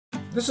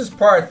This is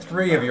part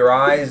 3 of your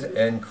eyes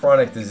and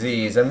chronic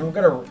disease, and we're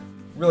going to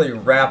really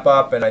wrap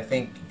up. And I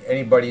think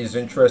anybody who's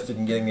interested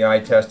in getting the eye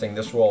testing,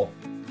 we're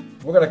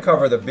going to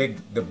cover the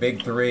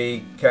big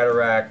 3: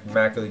 cataract,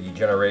 macular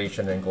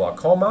degeneration, and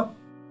glaucoma.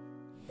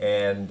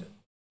 And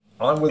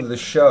on with the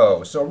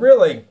show. So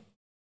really,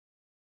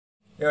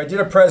 I did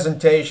a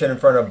presentation in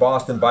front of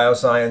Boston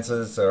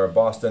Biosciences or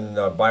Boston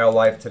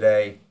BioLife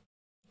today,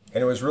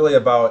 and it was really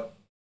about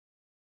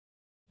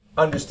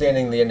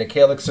understanding the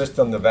endothelial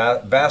system, the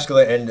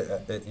vascular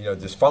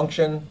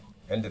dysfunction,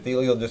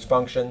 endothelial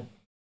dysfunction.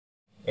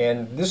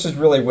 And this is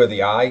really where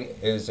the eye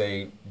is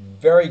a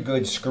very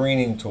good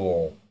screening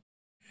tool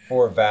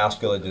for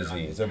vascular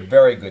disease, a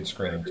very good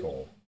screening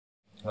tool.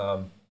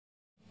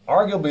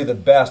 Arguably the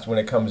best when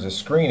it comes to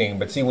screening,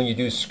 but see, when you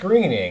do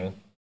screening,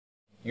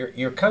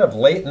 you're kind of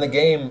late in the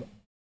game,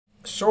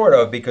 sort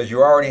of, because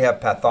you already have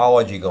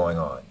pathology going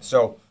on.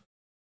 So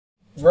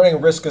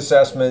running risk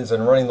assessments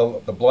and running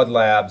the blood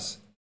labs,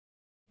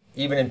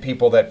 even in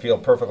people that feel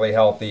perfectly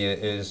healthy,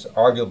 is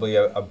arguably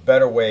a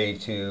better way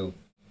to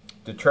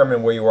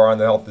determine where you are on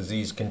the health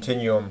disease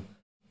continuum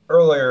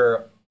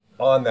earlier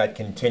on that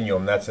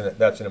continuum. That's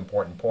an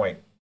important point.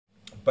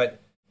 But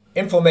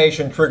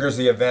inflammation triggers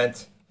the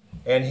event,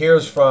 and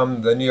here's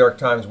from the New York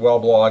Times Well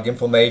blog: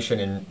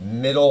 inflammation in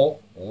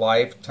middle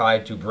life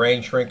tied to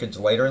brain shrinkage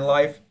later in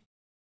life.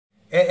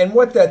 And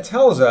what that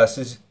tells us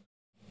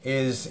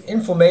is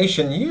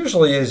inflammation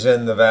usually is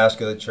in the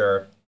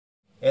vasculature,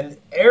 and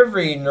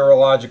every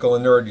neurological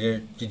and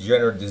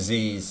neurodegenerative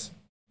disease,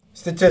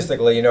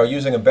 statistically,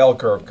 using a bell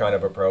curve kind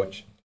of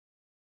approach,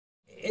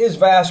 is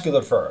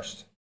vascular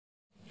first.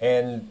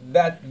 And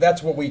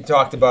that's what we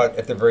talked about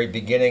at the very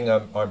beginning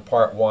on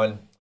part 1.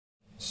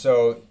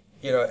 So,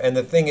 and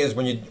the thing is,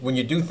 when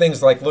you do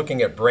things like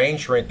looking at brain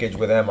shrinkage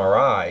with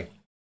MRI,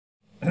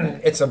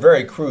 it's a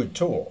very crude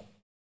tool.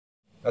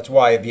 That's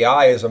why the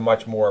eye is a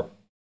much more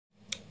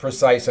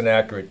precise and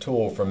accurate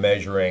tool for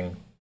measuring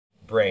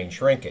brain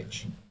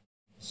shrinkage.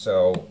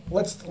 So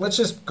let's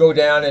just go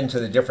down into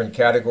the different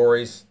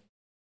categories.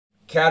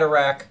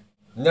 Cataract,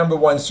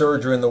 #1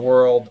 surgery in the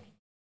world.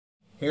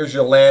 Here's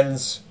your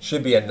lens.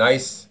 Should be a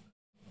nice,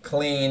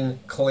 clean,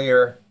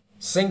 clear,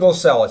 single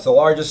cell. It's the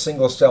largest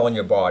single cell in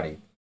your body.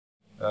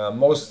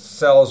 Most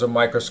cells are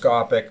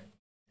microscopic.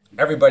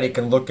 Everybody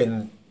can look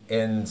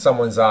in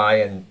someone's eye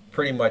and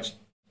pretty much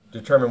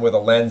determine where the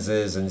lens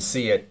is and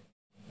see it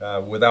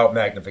without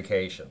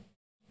magnification.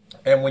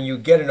 And when you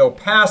get an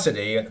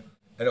opacity, an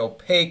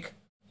opaque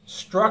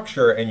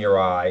structure in your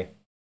eye,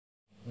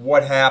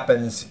 what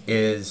happens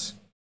is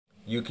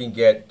you can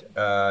get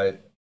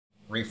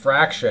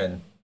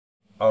refraction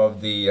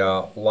of the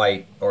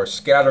light, or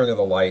scattering of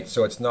the light,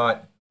 so it's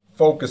not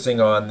focusing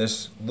on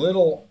this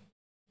little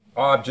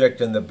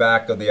object in the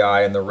back of the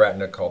eye in the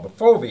retina called the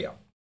fovea.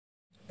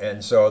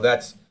 And so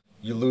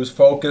you lose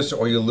focus,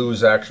 or you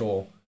lose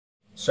actual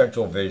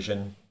central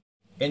vision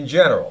in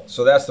general.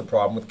 So that's the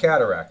problem with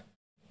cataract.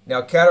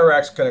 Now,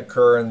 cataracts can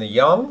occur in the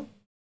young,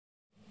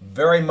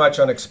 very much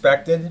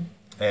unexpected,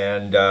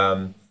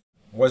 and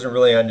wasn't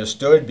really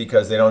understood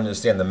because they don't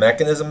understand the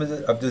mechanism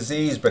of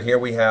disease. But here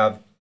we have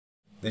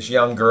this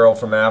young girl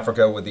from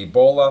Africa with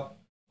Ebola,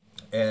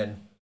 and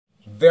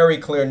very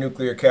clear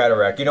nuclear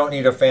cataract. You don't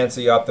need a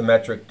fancy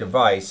optometric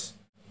device.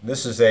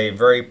 This is a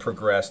very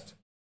progressed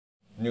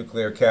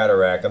nuclear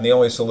cataract, and the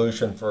only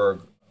solution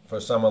for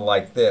someone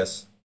like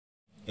this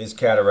is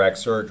cataract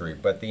surgery.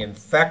 But the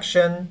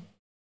infection,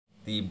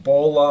 the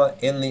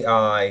Ebola in the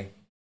eye,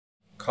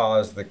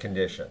 caused the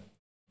condition.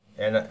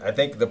 And I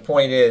think the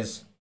point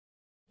is,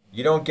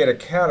 you don't get a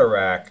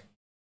cataract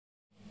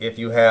if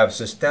you have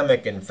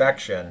systemic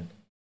infection.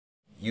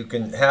 You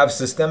can have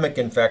systemic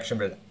infection,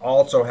 but it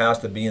also has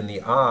to be in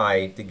the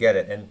eye to get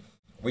it. And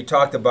we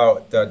talked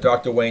about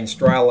Dr. Wayne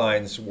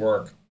Straline's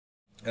work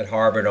at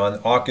Harvard on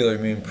ocular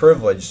immune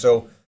privilege.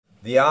 So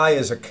the eye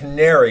is a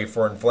canary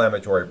for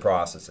inflammatory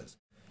processes.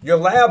 Your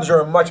labs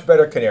are a much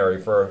better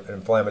canary for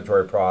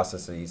inflammatory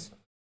processes.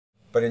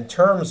 But in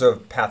terms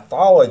of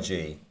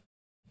pathology,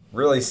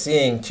 really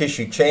seeing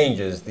tissue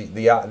changes,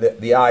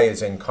 the eye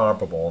is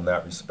incomparable in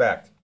that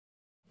respect.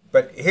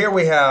 But here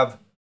we have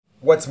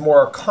what's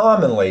more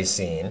commonly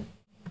seen: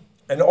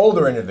 an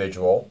older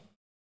individual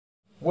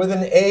with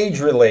an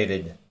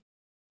age-related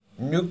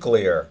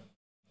nuclear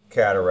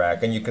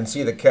cataract. And you can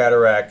see the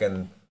cataract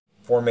and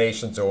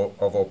formations of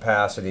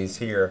opacities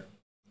here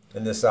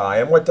in this eye.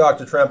 And what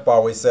Dr. Tremp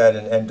always said,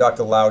 and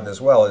Dr. Loudon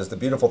as well, is the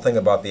beautiful thing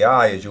about the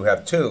eye is you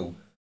have two.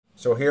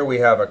 So here we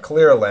have a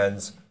clear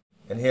lens,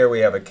 and here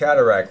we have a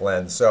cataract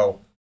lens. So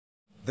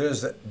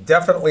there's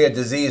definitely a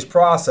disease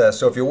process.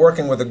 So if you're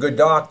working with a good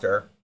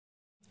doctor,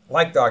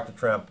 like Dr.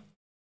 Tremp,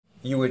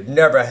 you would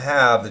never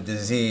have the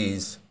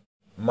disease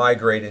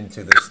migrate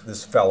into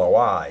this fellow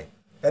eye.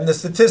 And the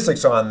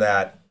statistics on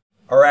that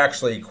are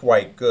actually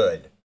quite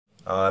good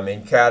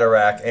in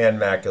cataract and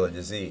macular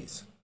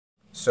disease.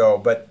 So,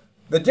 but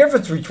the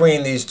difference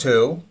between these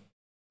two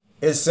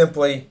is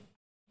simply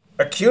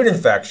acute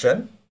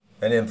infection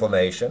and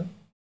inflammation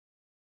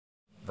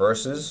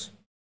versus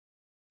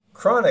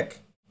chronic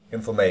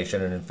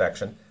inflammation and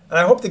infection. And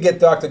I hope to get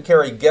Dr.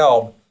 Kerry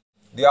Gelb,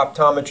 the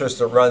optometrist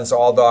that runs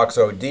All Docs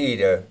OD,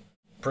 to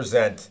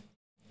present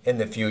in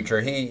the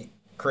future. He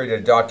created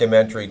a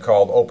documentary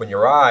called Open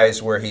Your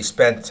Eyes, where he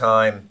spent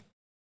time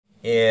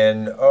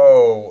in,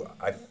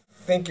 I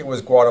think it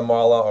was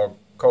Guatemala or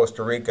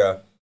Costa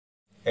Rica,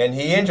 and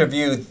he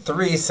interviewed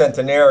 3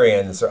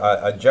 centenarians,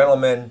 a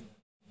gentleman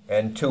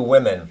and 2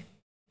 women,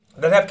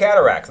 that have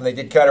cataracts, and they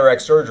did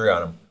cataract surgery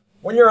on them.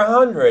 When you're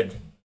 100,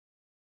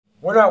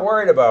 we're not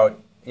worried about,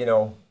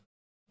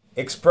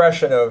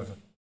 expression of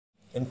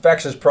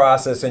infectious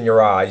process in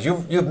your eyes.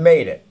 You've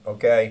made it,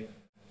 okay?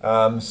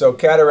 So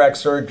cataract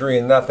surgery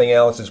and nothing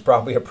else is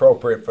probably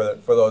appropriate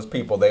for those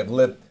people. They've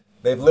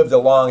lived a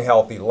long,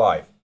 healthy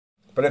life.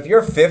 But if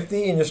you're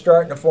 50 and you're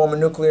starting to form a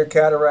nuclear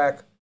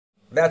cataract,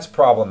 that's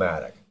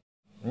problematic.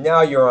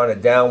 Now you're on a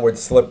downward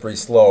slippery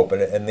slope,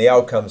 and the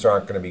outcomes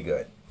aren't going to be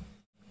good.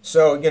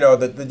 So,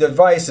 the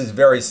device is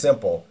very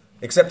simple,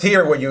 except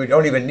here when you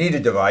don't even need a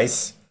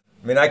device.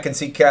 I mean, I can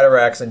see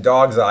cataracts in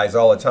dogs' eyes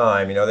all the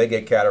time. They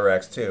get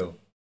cataracts too.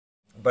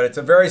 But it's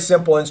a very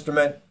simple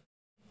instrument.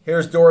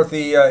 Here's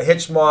Dorothy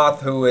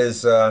Hitchmoth, who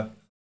is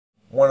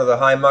one of the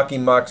high mucky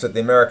mucks at the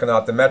American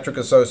Optometric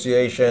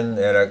Association,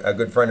 and a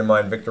good friend of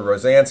mine, Victor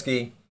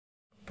Rosansky,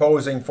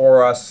 posing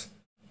for us.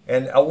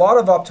 And a lot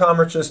of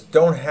optometrists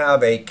don't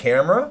have a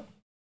camera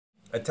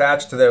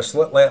attached to their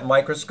slit lamp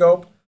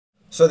microscope,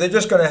 so they're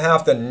just going to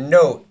have to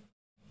note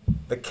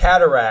the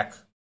cataract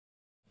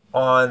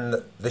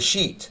on the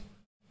sheet,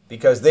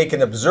 because they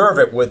can observe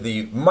it with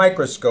the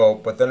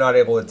microscope, but they're not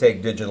able to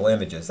take digital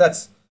images.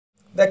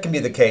 That can be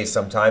the case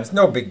sometimes.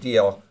 No big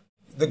deal.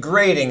 The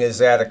grading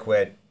is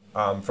adequate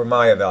for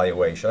my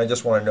evaluation. I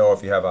just want to know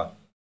if you have a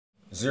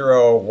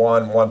 0,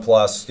 1, 1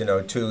 plus,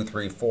 2,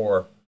 3,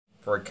 4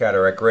 for a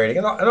cataract grading.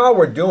 And all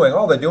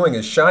they're doing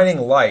is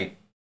shining light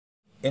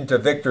into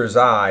Victor's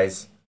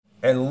eyes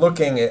and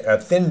looking at a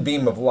thin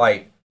beam of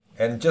light,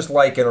 and just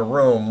like in a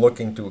room,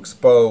 looking to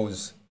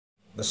expose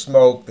the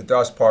smoke, the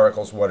dust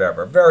particles,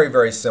 whatever. Very,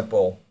 very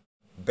simple,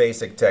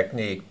 basic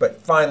technique,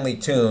 but finely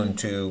tuned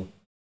to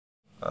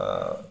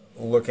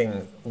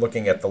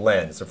looking at the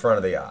lens, the front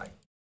of the eye.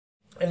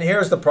 And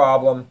here's the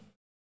problem.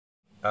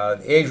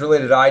 The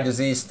age-related eye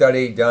disease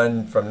study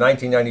done from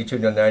 1992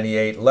 to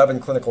 98, 11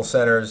 clinical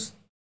centers,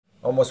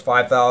 almost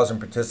 5,000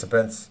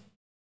 participants.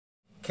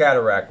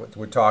 Cataract, what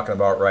we're talking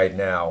about right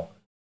now.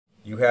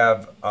 You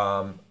have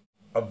a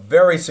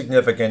very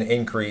significant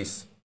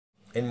increase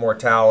in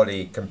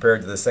mortality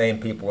compared to the same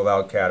people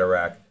without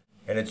cataract,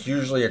 and it's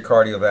usually a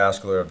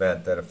cardiovascular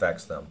event that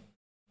affects them.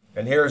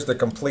 And here's the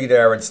complete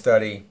ARID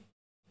study,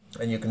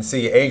 and you can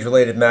see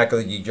age-related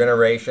macular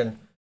degeneration.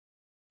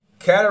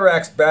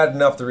 Cataract's bad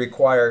enough to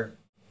require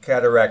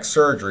cataract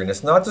surgery, and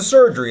it's not the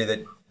surgery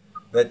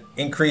that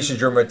increases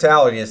your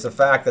mortality. It's the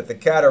fact that the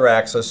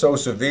cataracts are so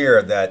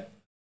severe that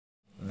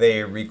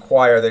they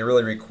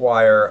really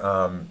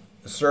require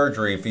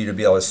surgery for you to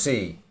be able to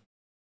see.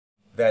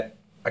 That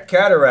a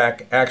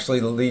cataract actually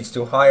leads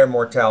to higher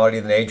mortality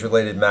than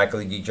age-related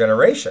macular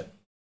degeneration,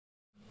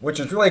 which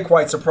is really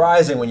quite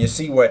surprising when you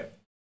see what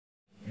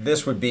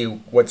this would be,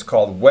 what's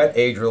called wet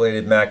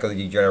age-related macular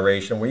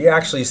degeneration, where you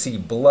actually see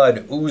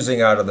blood oozing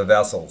out of the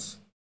vessels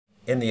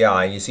in the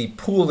eye, and you see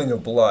pooling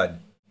of blood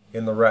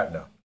in the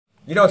retina.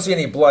 You don't see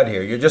any blood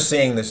here. You're just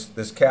seeing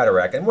this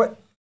cataract. And what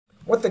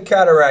the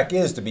cataract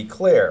is, to be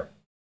clear,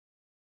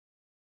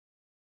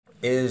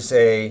 is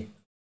a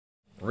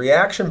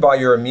reaction by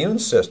your immune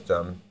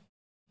system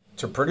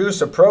to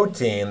produce a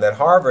protein that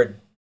Harvard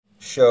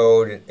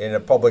showed in a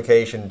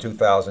publication in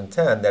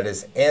 2010 that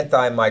is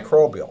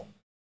antimicrobial.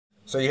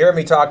 So you hear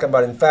me talking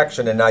about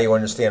infection, and now you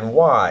understand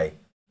why.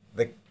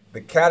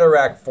 The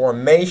cataract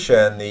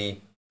formation, the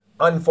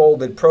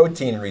unfolded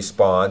protein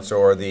response,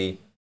 or the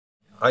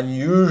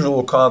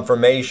unusual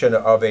conformation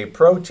of a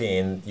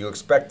protein, you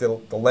expect the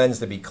lens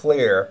to be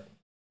clear,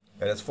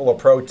 and it's full of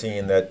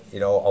protein that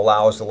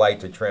allows the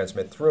light to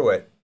transmit through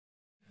it.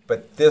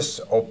 But this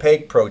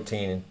opaque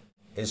protein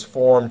is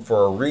formed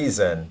for a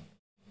reason,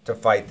 to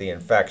fight the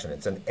infection.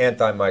 It's an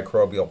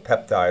antimicrobial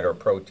peptide or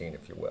protein,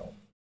 if you will.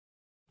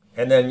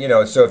 And then,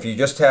 so if you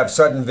just have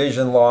sudden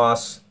vision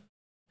loss,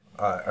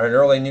 an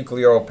early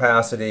nuclear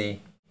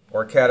opacity,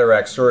 or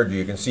cataract surgery,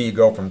 you can see you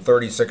go from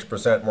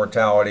 36%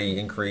 mortality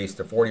increase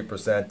to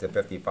 40% to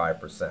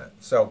 55%.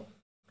 So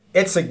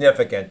it's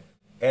significant.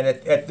 And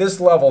at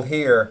this level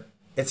here,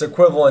 it's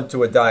equivalent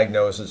to a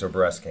diagnosis of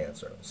breast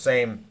cancer.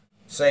 Same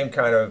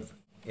kind of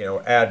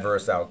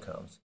adverse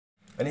outcomes.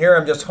 And here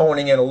I'm just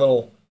honing in a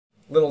little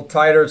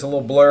tighter. It's a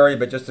little blurry,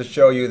 but just to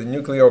show you the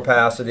nuclear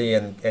opacity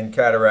and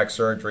cataract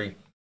surgery.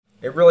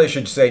 It really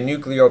should say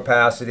nuclear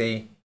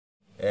opacity,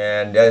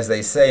 and as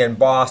they say in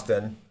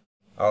Boston,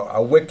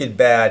 a wicked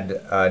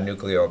bad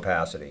nuclear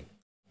opacity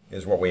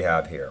is what we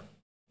have here.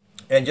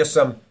 And just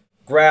some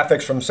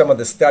graphics from some of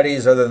the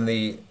studies other than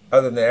the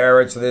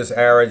ARIDS. So there's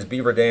ARIDS,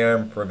 Beaver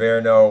Dam,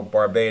 Proverno,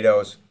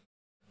 Barbados.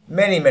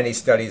 Many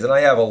studies, and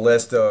I have a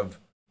list of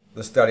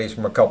the studies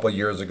from a couple of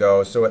years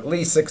ago. So at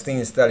least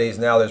 16 studies.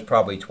 Now there's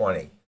probably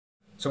 20.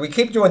 So we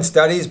keep doing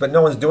studies, but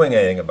no one's doing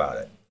anything about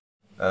it.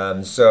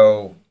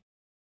 So,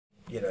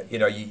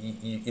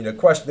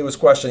 there was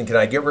question, can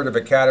I get rid of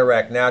a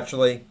cataract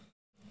naturally?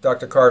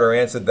 Dr. Carter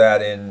answered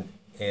that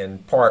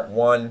in part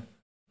one.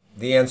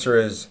 The answer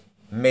is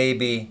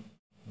maybe,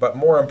 but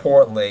more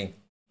importantly,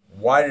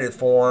 why did it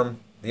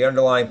form? The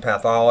underlying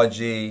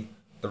pathology,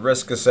 the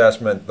risk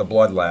assessment, the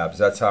blood labs.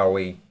 That's how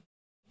we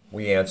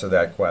answer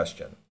that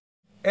question.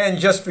 And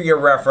just for your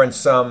reference,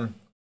 some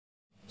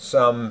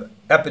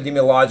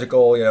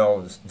epidemiological,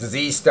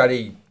 disease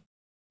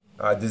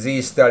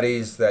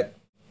studies that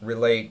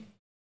relate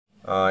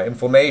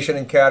inflammation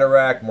in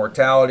cataract,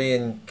 mortality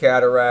in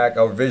cataract,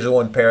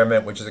 visual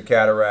impairment, which is a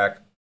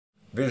cataract.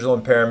 Visual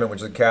impairment,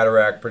 which is a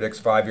cataract,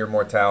 predicts 5-year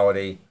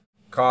mortality.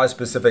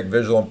 Cause-specific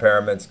visual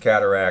impairments,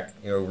 cataract,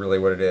 really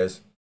what it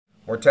is.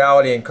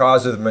 Mortality and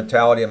causes of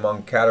mortality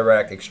among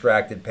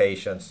cataract-extracted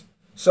patients,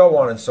 so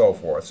on and so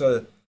forth.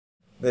 So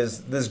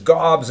there's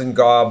gobs and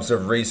gobs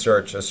of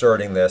research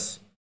asserting this.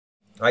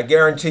 I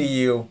guarantee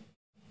you,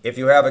 if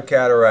you have a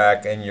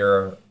cataract and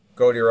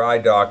go to your eye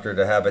doctor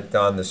to have it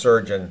done, the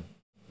surgeon,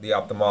 the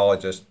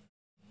ophthalmologist,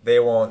 they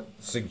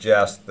won't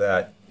suggest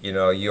that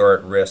you're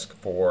at risk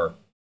for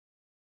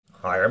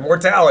higher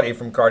mortality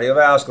from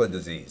cardiovascular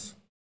disease.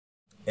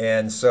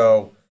 And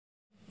so,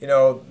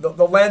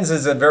 the lens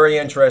is a very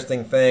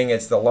interesting thing.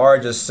 It's the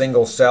largest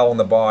single cell in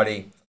the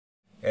body,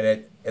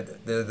 and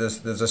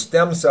there's a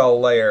stem cell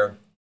layer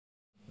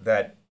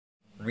that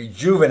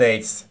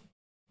rejuvenates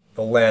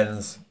the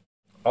lens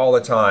all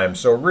the time.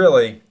 So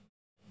really,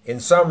 in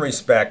some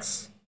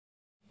respects,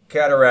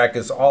 cataract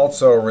is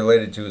also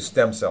related to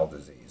stem cell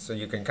disease. So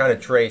you can kind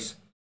of trace,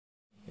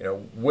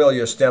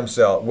 will stem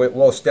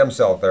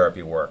cell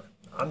therapy work?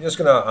 I'm just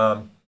going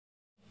to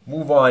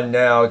move on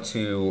now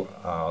to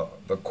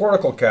the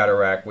cortical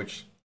cataract,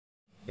 which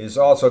is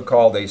also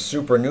called a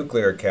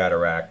supranuclear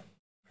cataract,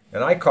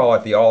 and I call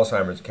it the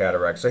Alzheimer's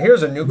cataract. So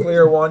here's a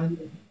nuclear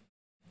one.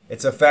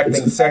 It's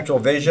affecting central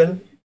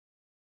vision,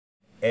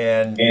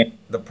 and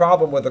the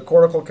problem with the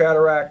cortical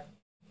cataract,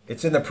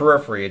 it's in the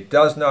periphery. It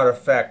does not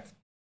affect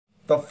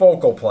the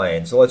focal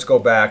plane. So let's go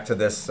back to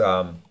this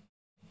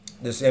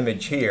this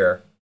image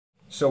here.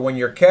 So when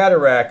your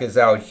cataract is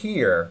out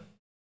here,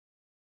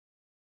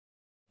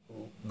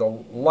 the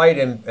light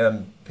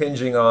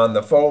impinging on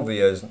the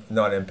fovea is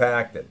not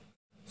impacted.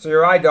 So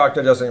your eye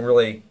doctor doesn't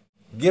really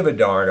give a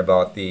darn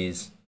about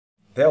these.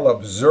 They'll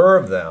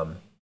observe them,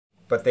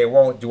 but they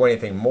won't do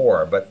anything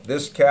more. But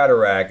this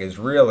cataract is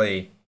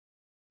really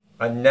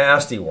a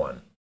nasty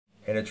one,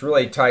 and it's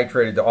really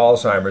titrated to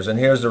Alzheimer's. And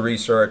here's the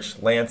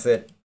research: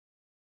 Lancet,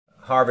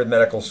 Harvard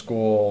Medical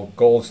School,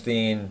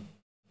 Goldstein,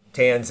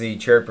 Tansey,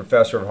 chaired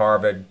professor of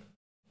Harvard,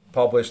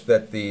 published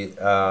that the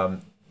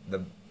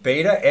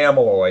beta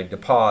amyloid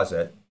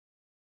deposit,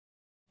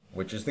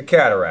 which is the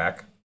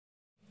cataract,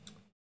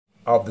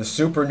 of the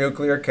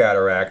supranuclear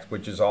cataract,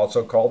 which is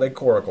also called a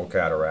cortical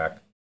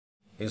cataract,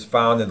 is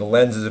found in the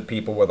lenses of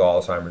people with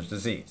Alzheimer's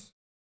disease.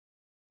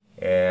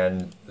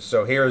 And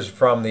so here's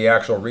from the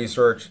actual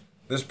research.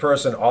 This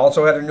person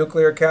also had a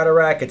nuclear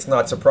cataract. It's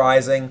not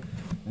surprising.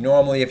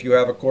 Normally, if you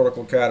have a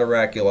cortical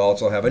cataract, you'll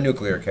also have a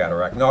nuclear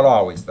cataract. Not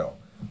always, though.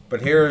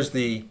 But here's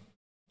the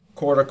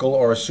cortical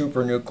or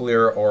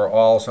supranuclear or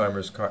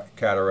Alzheimer's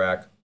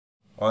cataract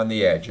on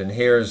the edge. And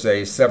here's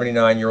a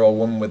 79-year-old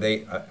woman with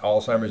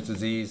Alzheimer's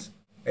disease,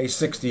 a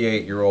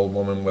 68-year-old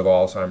woman with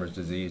Alzheimer's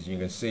disease. You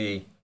can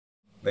see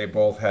they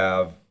both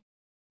have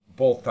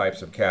both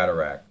types of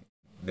cataract.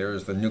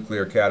 There's the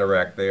nuclear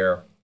cataract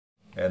there,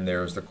 and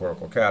there's the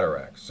cortical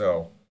cataract.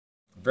 So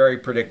very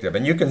predictive.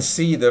 And you can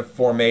see the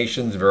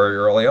formations very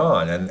early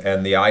on,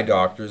 and the eye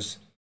doctors,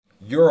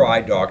 your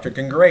eye doctor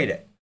can grade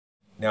it.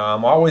 Now,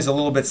 I'm always a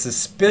little bit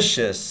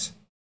suspicious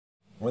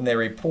when they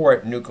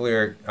report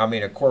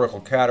a cortical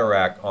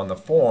cataract on the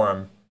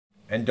form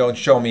and don't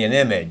show me an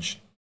image.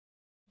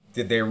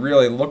 Did they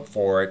really look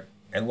for it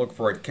and look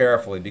for it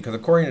carefully? Because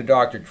according to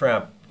Dr.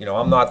 Tremp,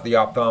 I'm not the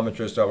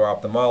optometrist or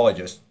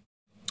ophthalmologist.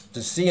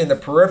 To see in the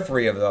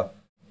periphery of the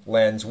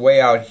lens way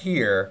out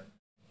here,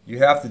 you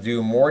have to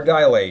do more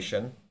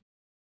dilation.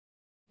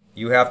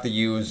 You have to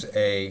use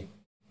a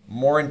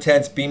more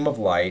intense beam of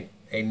light,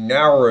 a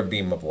narrower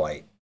beam of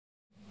light.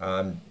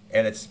 And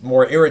it's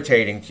more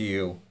irritating to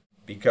you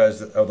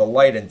because of the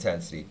light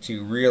intensity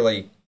to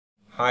really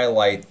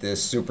highlight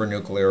this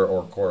supranuclear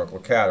or cortical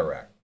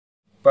cataract.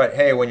 But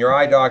hey, when your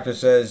eye doctor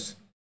says,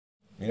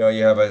 you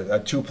have a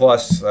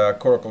 2+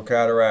 cortical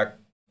cataract,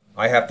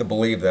 I have to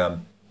believe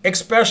them,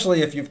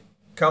 especially if you've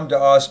come to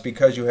us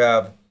because you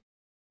have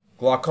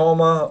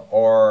glaucoma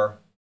or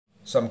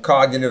some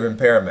cognitive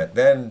impairment.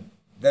 Then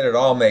it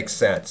all makes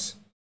sense.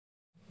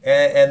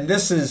 And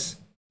this is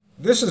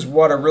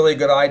what a really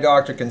good eye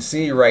doctor can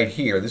see right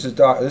here. This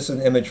is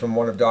an image from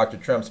one of Dr.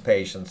 Tremp's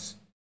patients,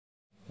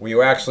 where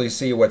you actually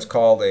see what's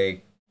called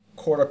a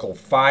cortical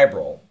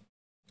fibril.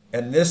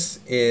 And this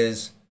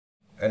is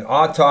an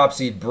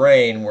autopsied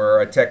brain where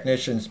a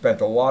technician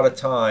spent a lot of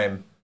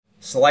time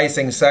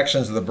slicing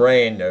sections of the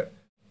brain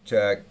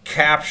to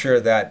capture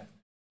that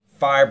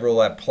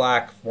fibril, that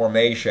plaque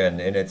formation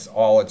in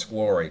all its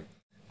glory.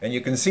 And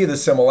you can see the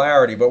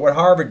similarity. But what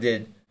Harvard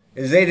did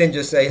is they didn't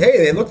just say, hey,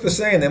 they look the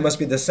same, they must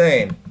be the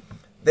same.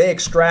 They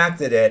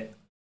extracted it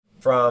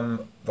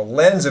from the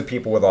lens of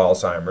people with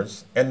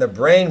Alzheimer's and the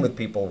brain with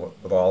people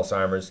with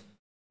Alzheimer's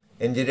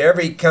and did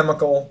every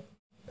chemical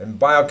and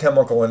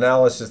biochemical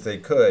analysis they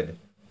could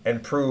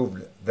and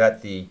proved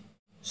that the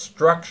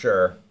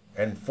structure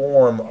and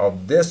form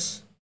of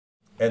this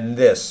and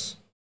this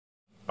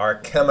are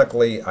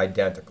chemically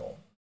identical.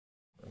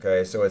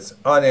 Okay, so it's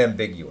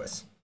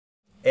unambiguous.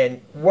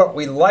 And what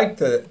we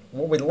like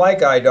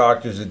eye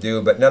doctors to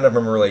do, but none of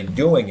them are really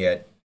doing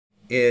it,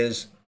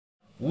 is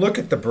look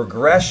at the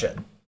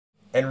progression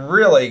and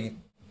really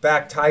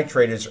back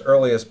titrate as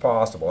early as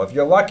possible. If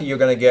you're lucky, you're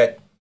going to get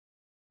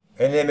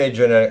an image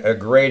and a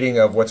grading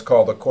of what's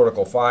called the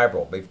cortical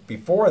fibril.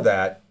 Before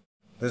that,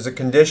 there's a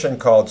condition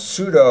called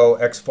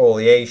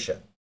pseudo-exfoliation.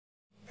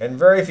 And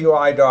very few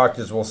eye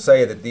doctors will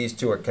say that these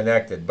two are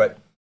connected, but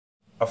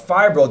a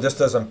fibril just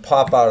doesn't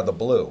pop out of the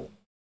blue.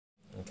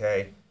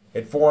 Okay?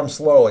 It forms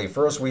slowly.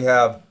 First we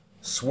have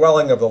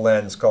swelling of the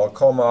lens called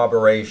coma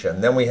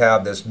aberration. Then we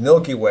have this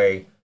Milky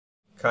Way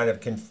kind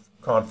of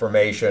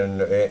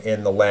conformation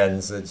in the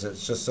lens. It's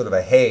just sort of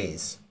a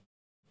haze.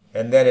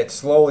 And then it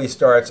slowly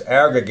starts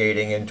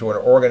aggregating into an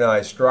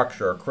organized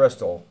structure, a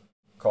crystal,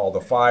 called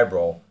the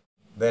fibril.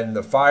 Then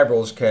the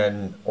fibrils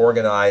can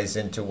organize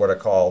into what are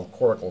called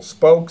cortical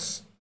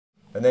spokes.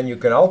 And then you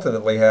can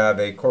ultimately have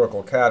a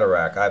cortical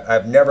cataract.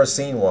 I've never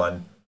seen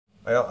one.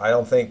 I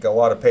don't think a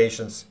lot of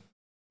patients,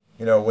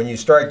 when you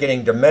start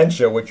getting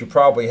dementia, which you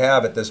probably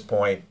have at this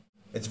point,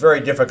 it's very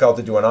difficult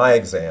to do an eye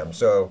exam.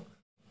 So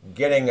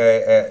getting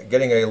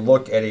a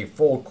look at a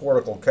full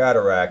cortical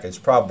cataract is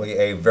probably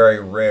a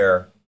very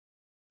rare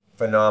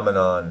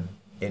phenomenon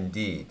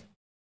indeed.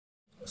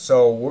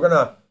 So we're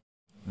going to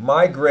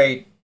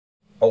migrate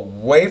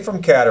away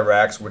from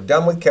cataracts. We're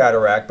done with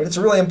cataract, but it's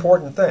a really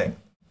important thing.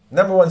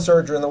 #1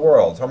 surgery in the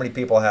world. How many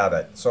people have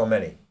it? So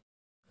many.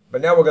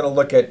 But now we're going to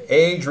look at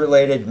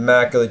age-related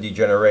macular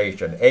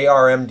degeneration,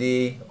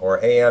 ARMD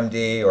or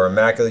AMD or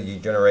macular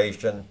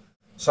degeneration.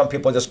 Some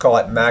people just call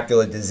it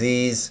macular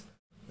disease.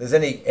 There's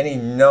any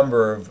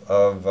number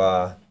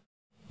of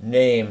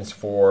names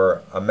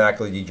for a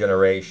macular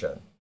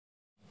degeneration.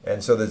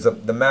 And so there's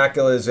the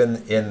macula is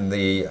in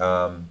the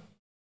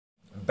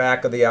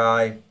back of the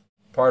eye,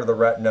 part of the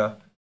retina,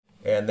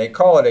 and they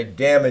call it a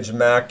damaged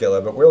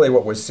macula, but really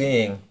what we're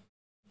seeing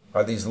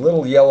are these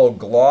little yellow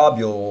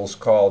globules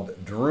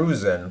called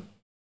drusen,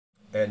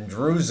 and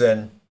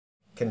drusen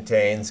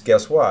contains,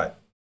 guess what?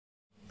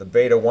 The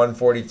beta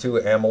 142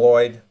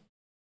 amyloid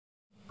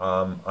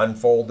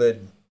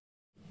unfolded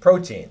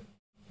protein,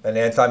 an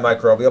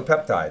antimicrobial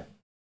peptide.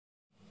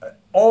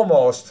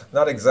 Almost,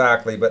 not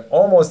exactly, but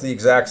almost the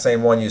exact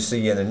same one you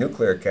see in a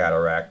nuclear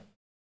cataract.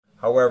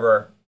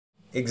 However,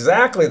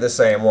 exactly the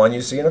same one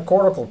you see in a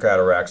cortical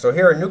cataract. So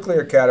here a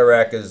nuclear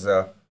cataract is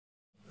the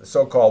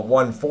so-called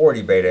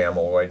 140 beta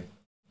amyloid,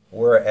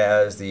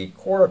 whereas the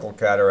cortical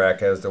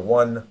cataract has the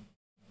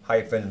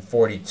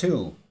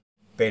 1-42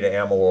 beta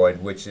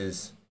amyloid, which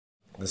is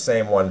the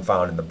same one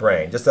found in the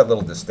brain. Just that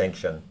little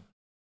distinction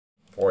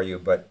for you.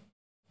 But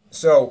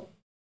so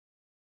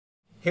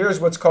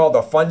here's what's called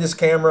the fundus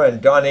camera,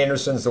 and Don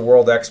Anderson's the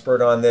world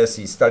expert on this.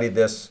 He studied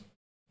this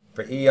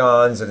for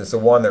eons, and it's the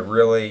one that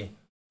really,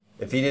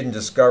 if he didn't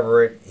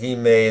discover it, he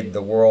made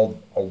the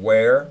world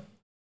aware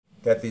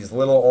that these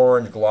little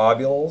orange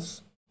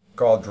globules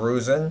called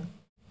drusen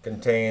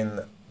contain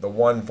the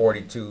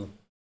 142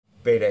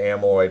 beta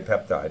amyloid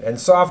peptide. And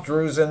soft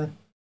drusen,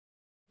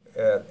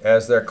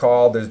 as they're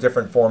called, there's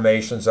different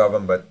formations of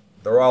them, but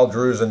they're all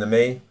drusen to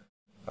me,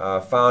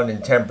 found in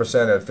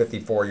 10% of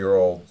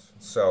 54-year-olds.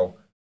 So,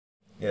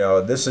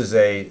 this is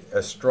a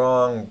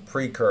strong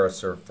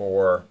precursor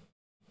for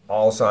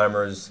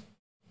Alzheimer's,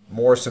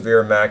 more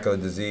severe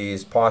macular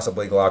disease,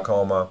 possibly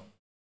glaucoma,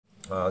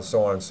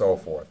 so on and so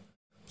forth.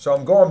 So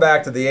I'm going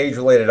back to the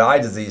age-related eye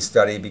disease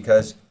study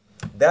because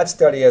that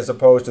study, as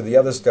opposed to the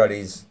other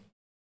studies,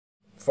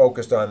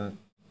 focused on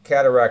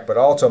cataract but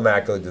also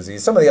macular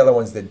disease. Some of the other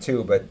ones did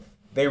too, but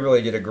they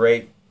really did a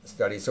great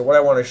study. So what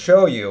I want to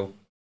show you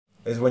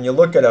is when you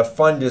look at a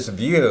fundus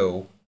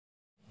view,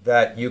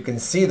 that you can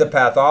see the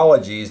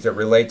pathologies that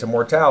relate to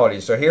mortality.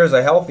 So here's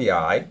a healthy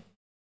eye,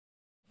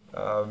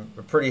 a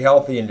pretty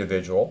healthy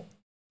individual,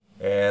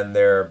 and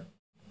their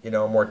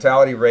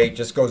mortality rate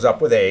just goes up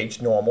with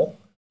age, normal.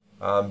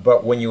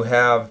 But when you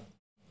have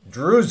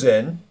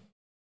drusen,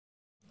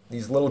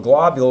 these little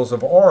globules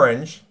of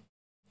orange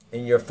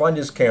in your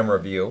fundus camera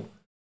view,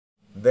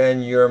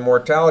 then your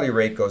mortality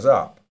rate goes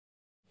up.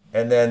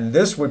 And then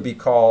this would be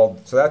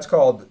called, so that's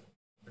called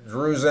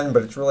drusen,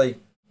 but it's really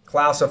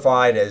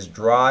classified as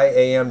dry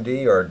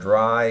AMD or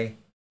dry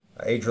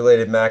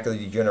age-related macular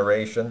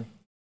degeneration.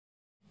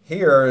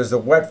 Here is the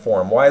wet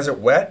form. Why is it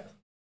wet?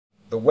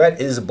 The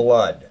wet is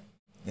blood.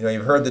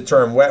 You've heard the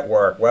term wet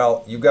work.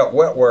 Well, you've got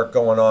wet work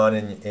going on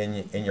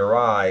in your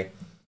eye.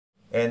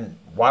 And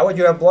why would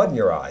you have blood in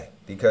your eye?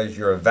 Because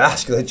your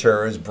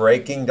vasculature is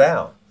breaking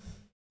down.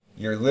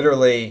 you're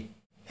literally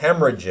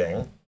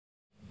hemorrhaging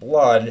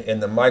blood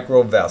in the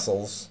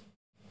microvessels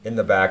in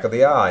the back of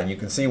the eye. And you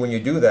can see when you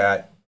do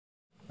that,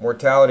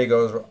 mortality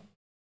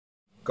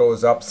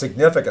goes up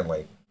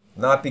significantly.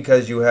 Not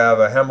because you have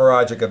a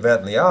hemorrhagic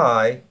event in the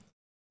eye,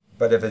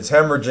 but if it's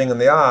hemorrhaging in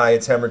the eye,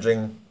 it's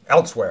hemorrhaging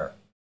elsewhere,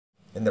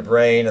 in the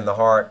brain, in the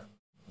heart,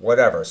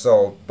 whatever.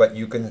 So, but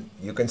you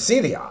can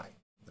see the eye.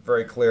 It's a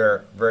very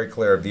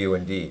clear view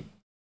indeed.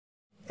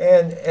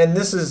 And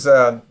this is,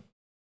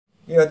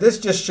 this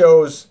just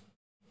shows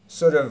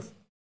sort of,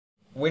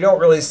 we don't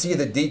really see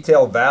the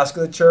detailed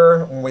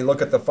vasculature. When we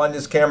look at the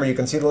fundus camera, you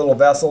can see the little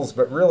vessels,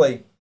 but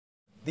really,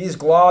 these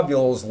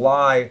globules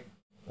lie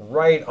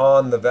right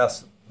on the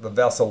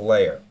vessel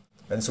layer.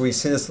 And so we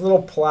see this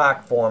little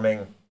plaque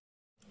forming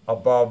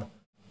above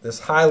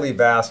this highly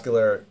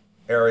vascular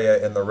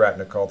area in the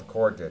retina called the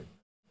cortid.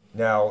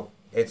 Now,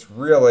 it's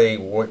really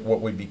what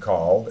would be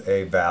called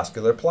a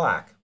vascular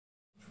plaque.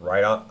 It's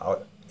right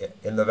out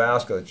in the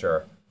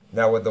vasculature.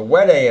 Now, with the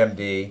wet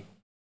AMD,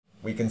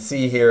 we can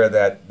see here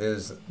that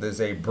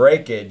there's a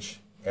breakage,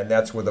 and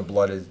that's where the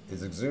blood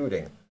is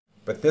exuding.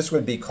 But this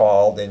would be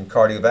called, in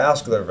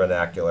cardiovascular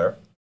vernacular,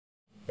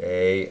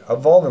 a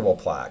vulnerable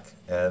plaque.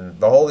 And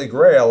the holy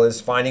grail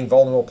is finding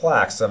vulnerable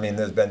plaques. I mean,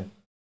 there's been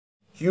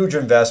huge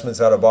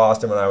investments out of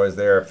Boston when I was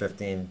there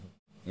 15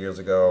 years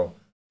ago,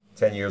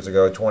 10 years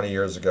ago, 20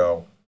 years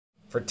ago,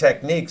 for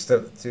techniques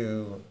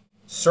to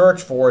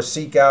search for,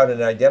 seek out,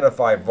 and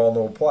identify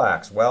vulnerable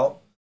plaques.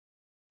 Well,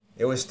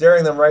 it was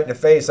staring them right in the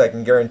face, I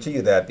can guarantee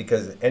you that,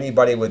 because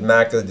anybody with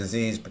macular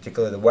disease,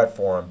 particularly the wet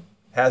form,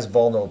 has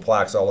vulnerable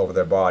plaques all over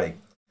their body.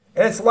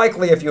 And it's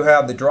likely if you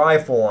have the dry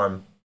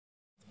form,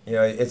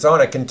 it's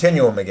on a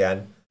continuum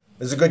again.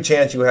 There's a good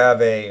chance you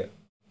have a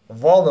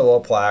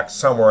vulnerable plaque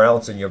somewhere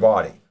else in your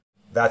body.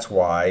 That's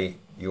why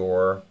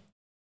your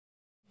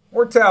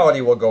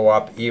mortality will go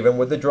up even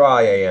with the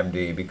dry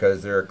AMD,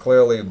 because there are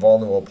clearly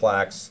vulnerable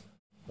plaques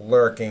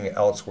lurking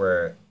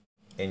elsewhere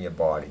in your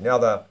body.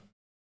 Now,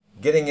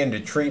 getting into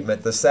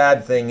treatment, the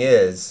sad thing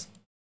is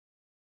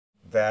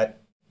that,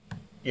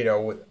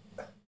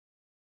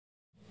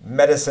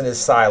 medicine is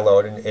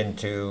siloed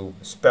into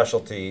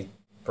specialty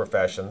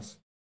professions.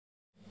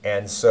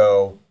 And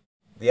so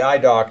the eye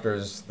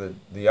doctors, the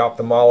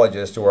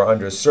ophthalmologists who are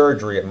under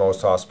surgery at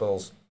most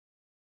hospitals,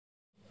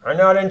 are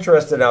not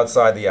interested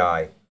outside the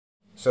eye.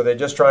 So they're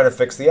just trying to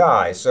fix the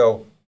eye.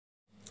 So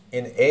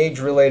in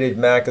age-related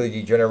macular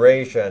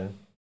degeneration,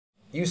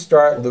 you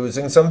start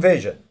losing some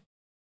vision.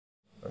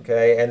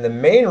 Okay, and the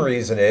main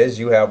reason is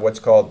you have what's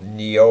called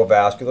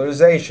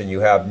neovascularization. You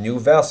have new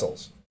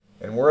vessels.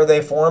 And where are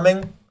they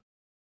forming?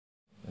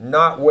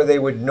 Not where they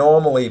would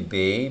normally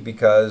be,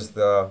 because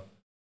the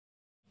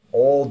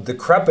old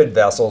decrepit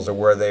vessels are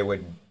where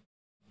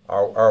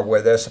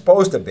where they're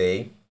supposed to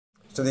be.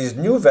 So these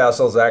new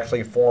vessels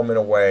actually form in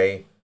a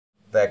way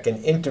that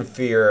can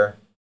interfere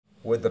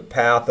with the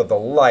path of the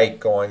light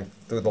going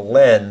through the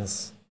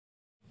lens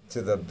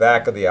to the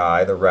back of the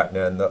eye, the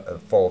retina, and the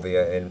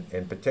fovea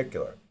in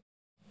particular.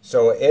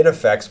 So it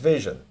affects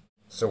vision.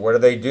 So what do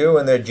they do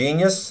in their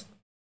genius?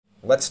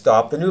 Let's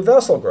stop the new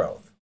vessel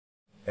growth.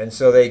 And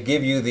so they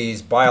give you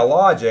these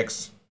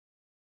biologics.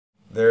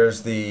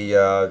 There's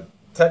the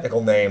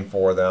technical name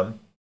for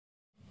them,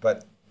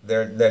 but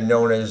they're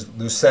known as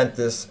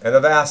Lucentis and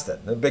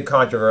Avastin. There's a big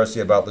controversy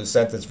about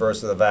Lucentis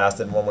versus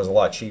Avastin. One was a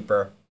lot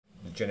cheaper,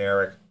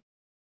 generic.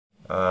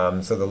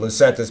 So the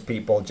Lucentis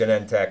people,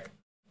 Genentech,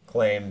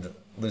 claimed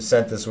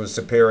Lucentis was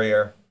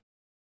superior.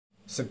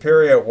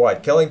 Superior at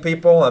what? Killing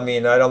people? I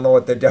mean, I don't know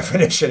what the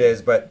definition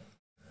is, but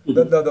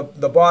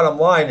the bottom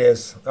line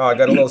is, I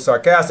got a little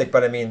sarcastic,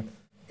 but I mean,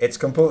 it's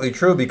completely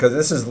true, because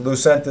this is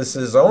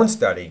Lucentis' own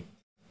study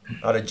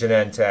out of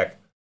Genentech,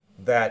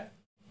 that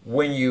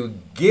when you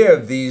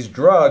give these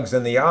drugs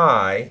in the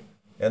eye,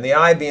 and the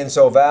eye being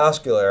so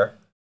vascular,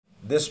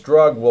 this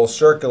drug will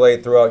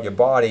circulate throughout your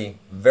body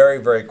very,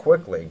 very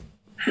quickly.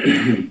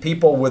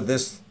 People with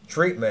this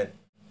treatment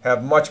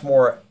have much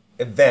more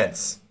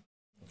events.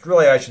 It's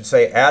really, I should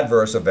say,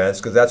 adverse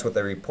events, because that's what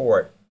they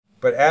report.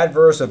 But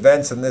adverse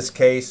events in this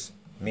case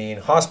mean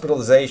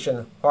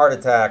hospitalization, heart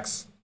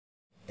attacks,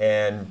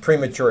 and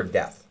premature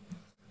death.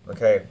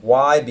 Okay,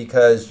 why?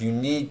 Because you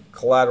need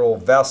collateral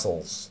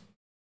vessels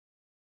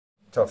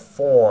to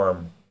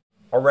form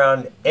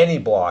around any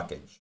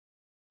blockage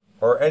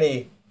or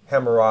any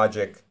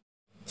hemorrhagic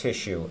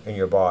tissue in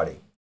your body.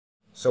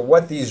 So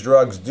what these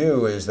drugs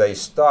do is they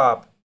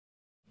stop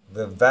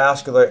the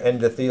vascular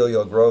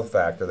endothelial growth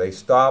factor. They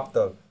stop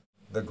the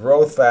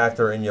growth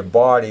factor in your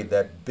body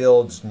that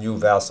builds new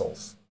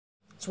vessels.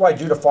 That's why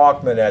Judah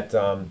Falkman at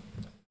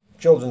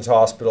Children's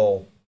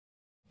Hospital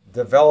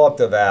developed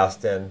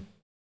Avastin.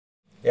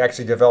 He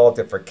actually developed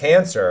it for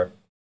cancer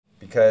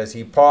because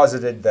he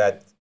posited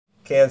that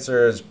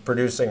cancer is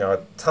producing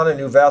a ton of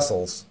new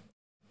vessels.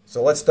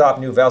 So let's stop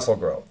new vessel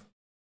growth.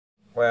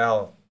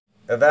 Well,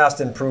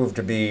 Avastin proved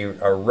to be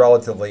a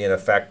relatively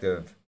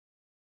ineffective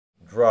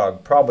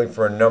drug, probably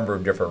for a number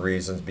of different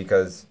reasons,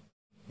 because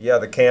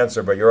the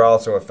cancer, but you're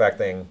also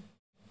affecting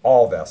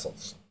all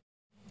vessels.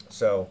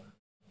 So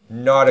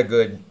not a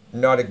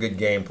good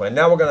game plan.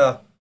 Now we're going to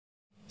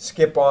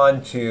skip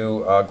on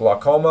to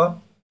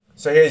glaucoma.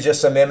 So here's just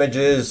some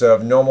images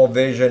of normal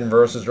vision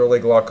versus early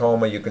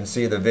glaucoma. You can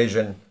see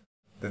the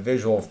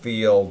visual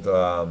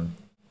field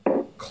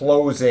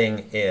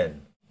closing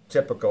in,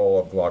 typical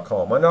of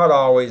glaucoma. Not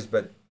always,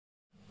 but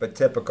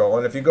typical.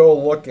 And if you go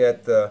look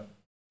at the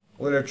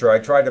literature, I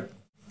tried to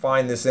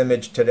find this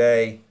image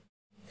today,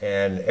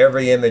 and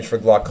every image for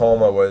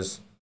glaucoma was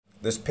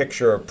this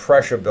picture of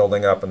pressure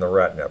building up in the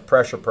retina.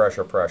 Pressure,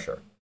 pressure, pressure.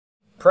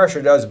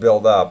 Pressure does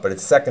build up, but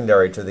it's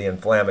secondary to the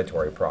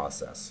inflammatory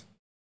process.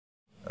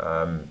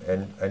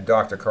 And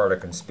Dr. Carter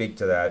can speak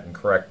to that and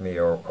correct me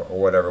or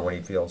whatever when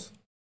he feels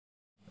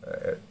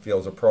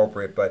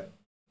appropriate. But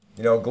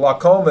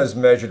glaucoma is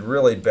measured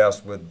really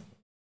best with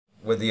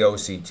the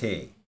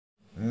OCT,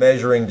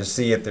 measuring to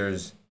see if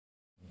there's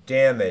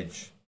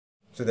damage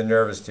to the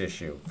nervous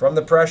tissue from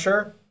the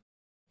pressure,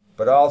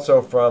 but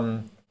also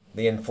from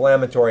the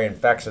inflammatory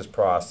infectious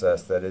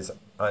process that is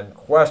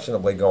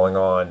unquestionably going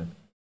on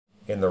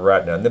in the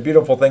retina. And the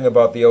beautiful thing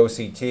about the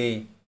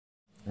OCT,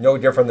 no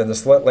different than the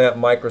slit lamp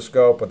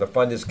microscope or the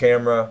fundus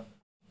camera,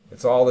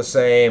 it's all the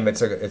same.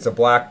 It's a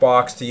black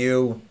box to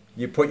you.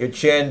 You put your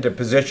chin to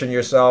position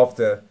yourself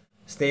to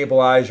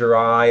stabilize your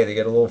eye, to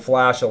get a little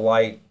flash of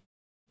light,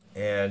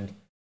 and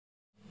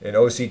in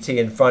OCT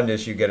and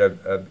fundus you get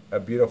a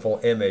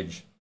beautiful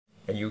image,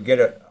 and you get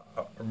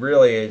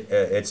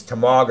it's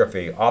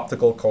tomography,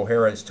 optical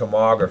coherence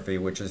tomography,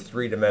 which is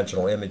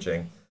three-dimensional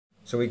imaging.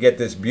 So we get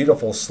this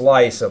beautiful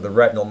slice of the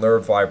retinal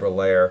nerve fiber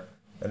layer,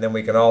 and then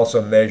we can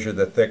also measure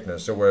the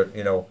thickness. So we're,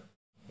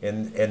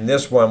 in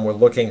this one, we're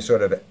looking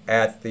sort of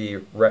at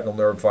the retinal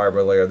nerve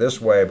fiber layer this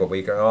way, but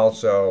we can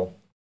also,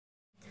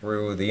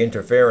 through the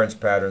interference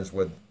patterns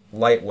with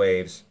light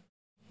waves,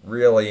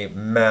 really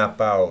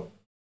map out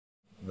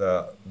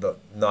the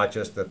not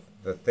just the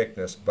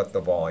thickness, but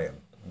the volume.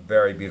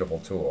 Very beautiful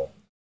tool.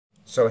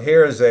 So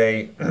here's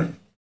a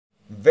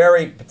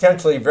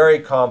potentially very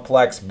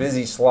complex,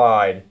 busy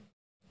slide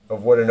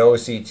of what an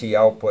OCT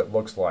output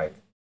looks like.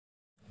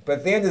 But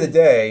at the end of the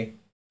day,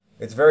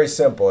 it's very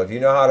simple. If you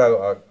know how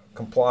to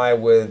comply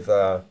with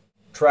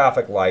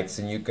traffic lights,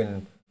 and you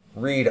can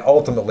read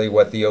ultimately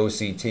what the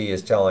OCT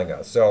is telling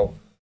us. So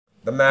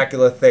the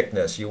macular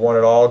thickness, you want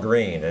it all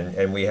green,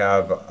 and we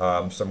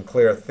have some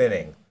clear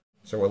thinning.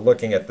 So we're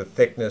looking at the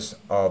thickness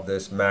of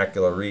this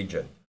macular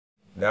region.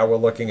 Now we're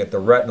looking at the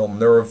retinal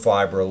nerve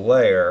fiber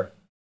layer,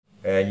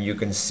 and you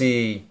can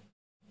see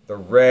the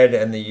red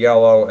and the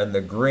yellow and the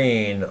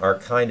green are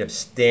kind of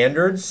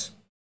standards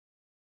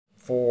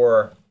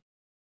for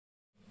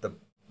the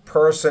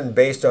person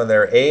based on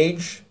their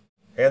age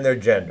and their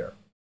gender.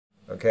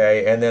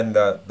 Okay, and then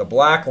the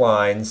black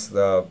lines,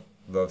 the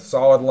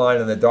solid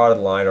line and the dotted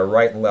line are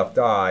right and left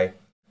eye,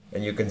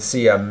 and you can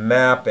see a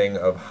mapping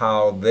of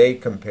how they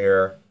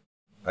compare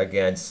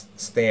against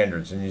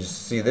standards. And you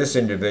see this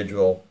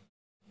individual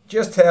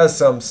just has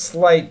some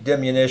slight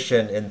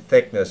diminution in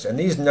thickness, and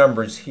these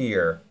numbers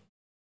here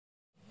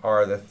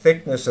are the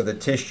thickness of the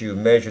tissue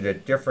measured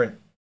at different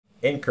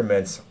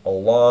increments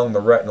along the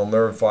retinal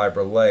nerve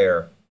fiber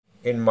layer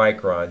in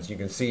microns. You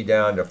can see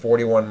down to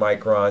 41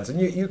 microns,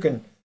 and you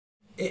can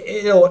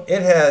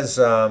it has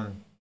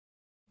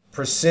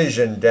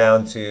precision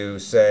down to,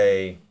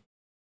 say,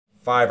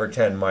 5 or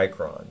 10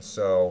 microns.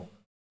 So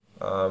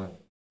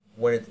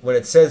when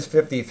it says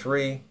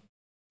 53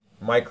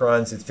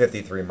 microns, it's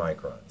 53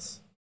 microns.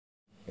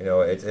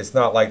 It's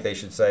not like they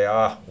should say,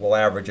 we'll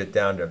average it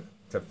down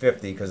to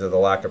 50 because of the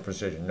lack of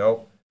precision.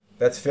 Nope,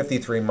 that's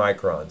 53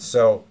 microns.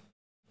 So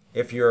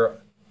if you're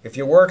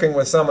working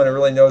with someone who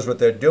really knows what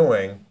they're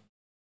doing,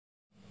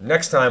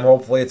 next time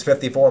hopefully it's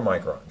 54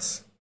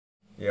 microns.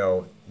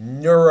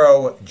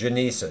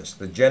 Neurogenesis,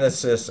 the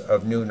genesis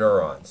of new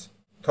neurons,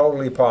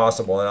 totally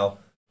possible. And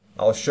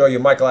I'll show you,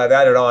 Michael. I've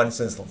added on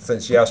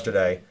since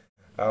yesterday.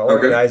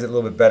 Organize it a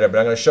little bit better, but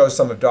I'm going to show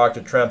some of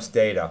Dr. Tremp's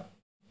data.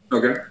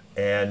 Okay.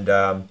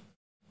 And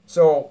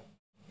so,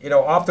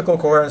 optical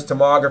coherence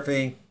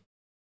tomography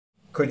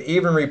could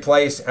even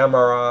replace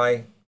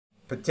MRI,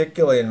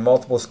 particularly in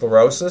multiple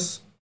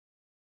sclerosis.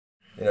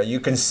 You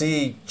can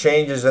see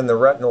changes in the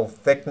retinal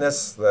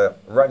thickness, the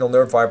retinal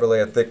nerve fiber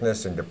layer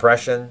thickness in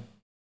depression,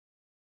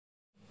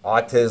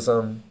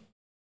 autism,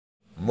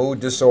 mood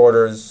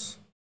disorders,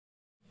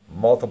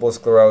 multiple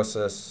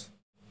sclerosis,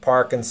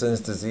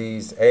 Parkinson's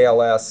disease,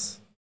 ALS,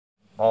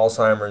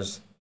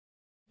 Alzheimer's.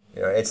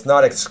 It's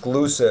not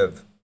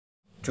exclusive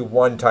to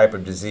one type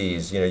of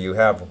disease. You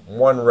have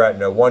one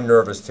retina, one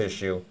nervous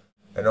tissue,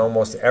 and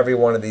almost every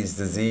one of these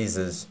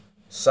diseases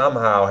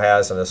somehow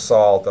has an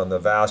assault on the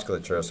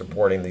vasculature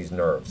supporting these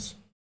nerves.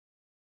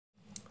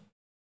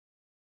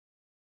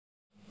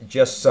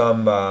 Just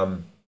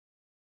some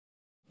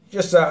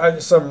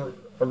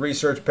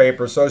research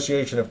paper,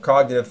 association of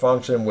cognitive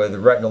function with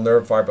retinal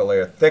nerve fiber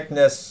layer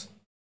thickness.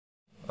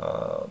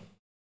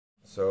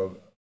 So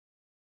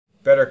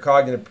better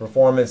cognitive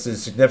performance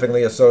is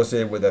significantly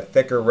associated with a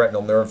thicker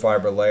retinal nerve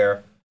fiber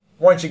layer.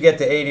 Once you get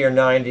to 80 or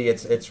 90,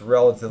 it's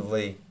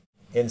relatively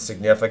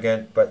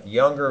insignificant, but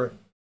younger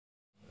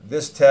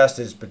this test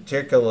is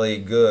particularly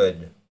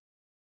good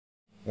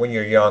when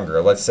you're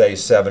younger, let's say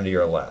 70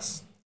 or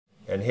less.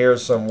 And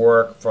here's some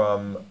work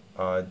from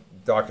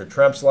Dr.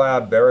 Tremp's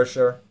lab,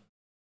 Berisher.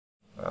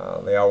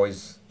 They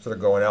always sort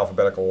of go in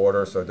alphabetical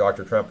order, so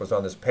Dr. Tremp was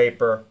on this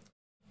paper.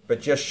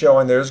 But just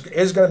showing there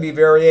is going to be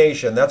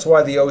variation. That's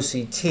why the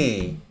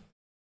OCT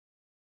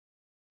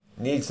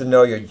needs to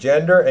know your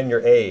gender and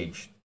your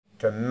age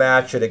to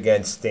match it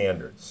against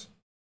standards.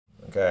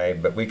 Okay,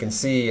 but we can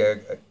see,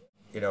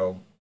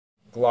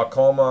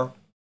 glaucoma,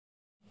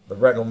 the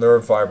retinal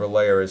nerve fiber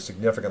layer is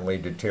significantly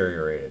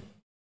deteriorated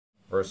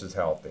versus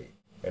healthy.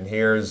 And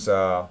here's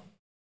AD,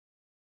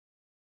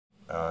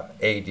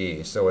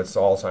 so it's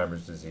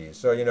Alzheimer's disease.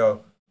 So,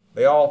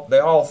 they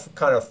all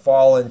kind of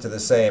fall into the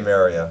same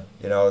area.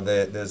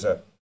 There's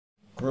a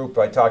group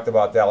I talked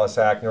about, Dallas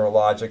Hack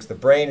Neurologics. The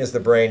brain is the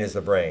brain is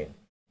the brain.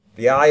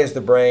 The eye is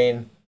the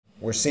brain.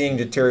 We're seeing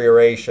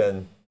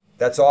deterioration.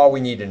 That's all we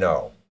need to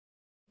know.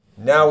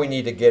 Now we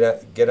need to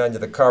get under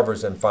the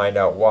covers and find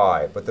out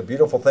why. But the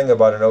beautiful thing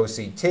about an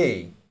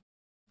OCT,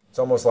 it's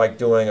almost like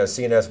doing a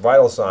CNS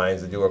vital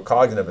signs to do a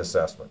cognitive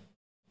assessment.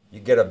 You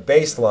get a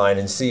baseline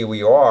and see who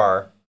you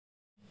are,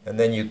 and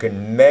then you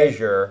can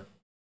measure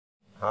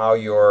how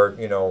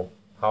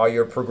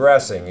you're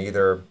progressing,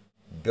 either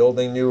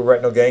building new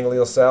retinal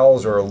ganglial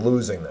cells or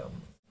losing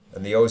them.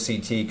 And the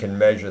OCT can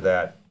measure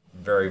that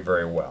very,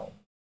 very well.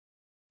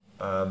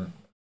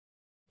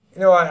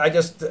 I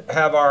just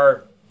have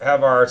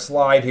our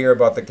slide here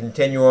about the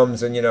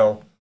continuums, and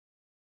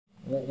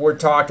we're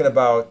talking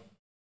about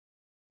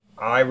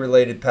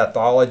eye-related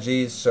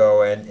pathologies,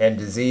 and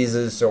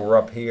diseases, so we're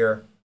up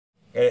here.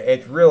 And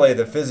it's really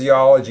the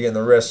physiology and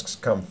the risks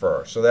come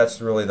first. So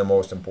that's really the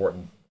most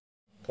important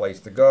place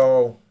to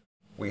go.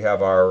 We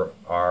have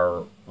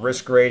our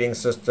risk grading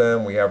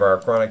system. We have our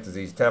chronic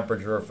disease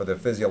temperature for the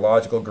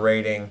physiological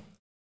grading.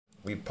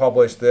 We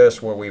published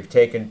this where we've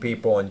taken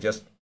people and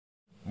just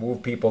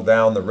moved people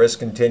down the risk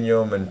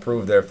continuum and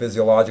improved their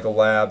physiological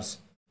labs.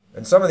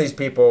 And some of these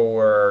people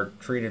were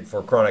treated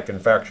for chronic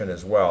infection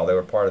as well. They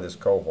were part of this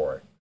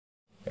cohort.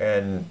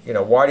 And,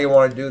 why do you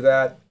want to do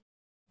that?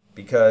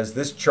 Because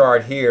this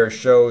chart here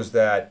shows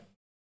that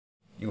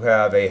you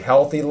have a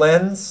healthy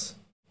lens.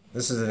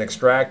 This is an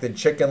extracted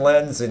chicken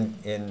lens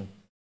in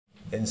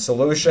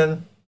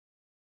solution.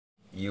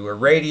 You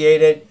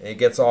irradiate it, it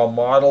gets all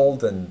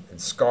mottled and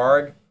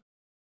scarred.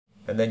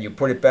 And then you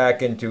put it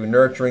back into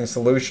nurturing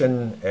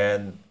solution,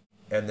 and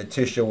the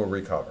tissue will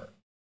recover.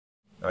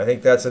 I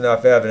think that's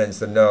enough evidence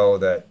to know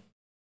that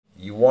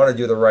you want to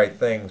do the right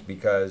things,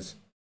 because,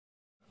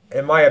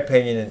 in my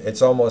opinion,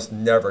 it's almost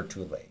never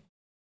too late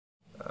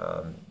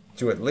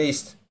to at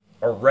least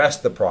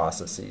arrest the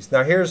processes.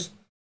 Now, here's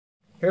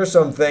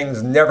some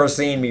things never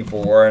seen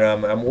before,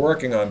 and I'm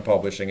working on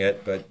publishing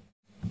it, but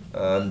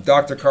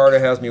Dr. Carter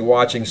has me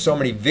watching so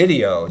many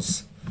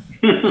videos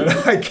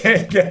that I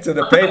can't get to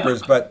the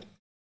papers. But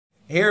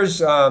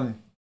here's one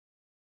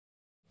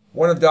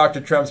of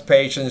Dr. Trump's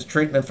patients,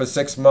 treatment for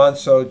 6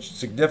 months, so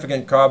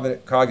significant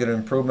cognitive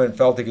improvement,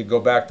 felt he could go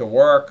back to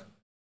work.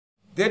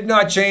 Did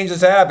not change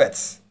his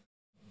habits,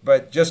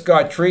 but just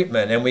got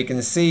treatment. And we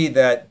can see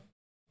that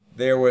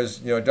there was,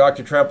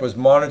 Dr. Trump was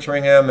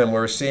monitoring him, and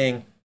we're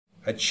seeing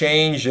a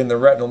change in the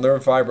retinal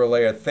nerve fiber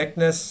layer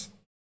thickness.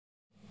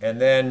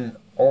 And then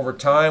over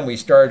time, we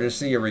started to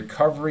see a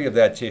recovery of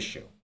that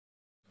tissue.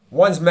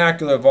 One's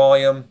macular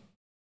volume,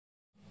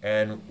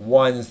 and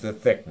one's the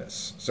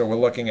thickness. So we're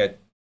looking at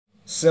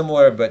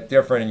similar but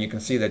different, and you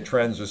can see the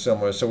trends are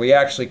similar. So we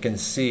actually can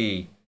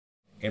see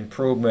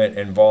improvement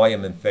in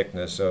volume and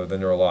thickness of the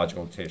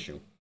neurological tissue.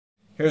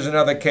 Here's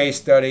another case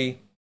study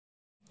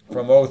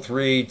from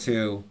 03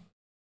 to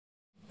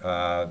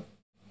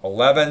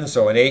 11,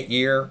 so an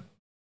 8-year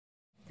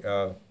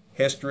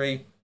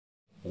history.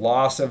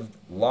 Loss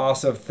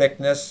of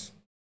thickness,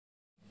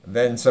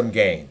 then some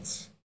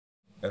gains.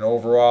 And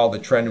overall, the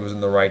trend was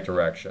in the right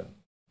direction.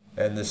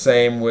 And the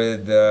same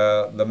with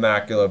the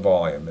macular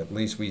volume. At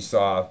least we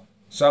saw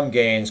some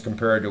gains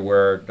compared to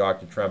where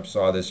Dr. Trump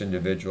saw this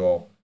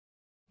individual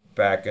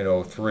back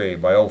in 03.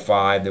 By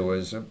 05, there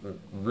was a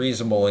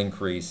reasonable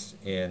increase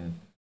in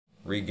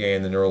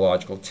regain the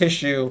neurological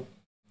tissue.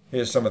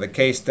 Here's some of the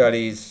case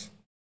studies.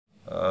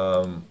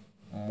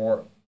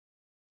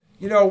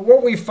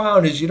 What we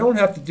found is you don't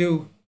have to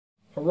do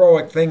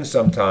heroic things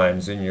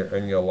sometimes in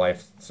your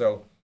life.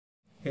 So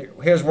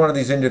here's one of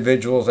these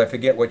individuals. I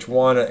forget which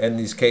one in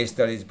these case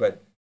studies,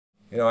 but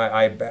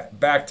I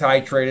back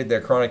titrated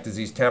their chronic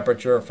disease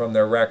temperature from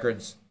their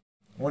records.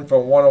 Went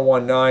from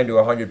 1019 to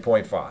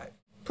 100.5.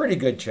 Pretty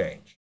good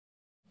change.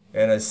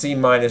 And a C-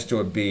 to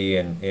a B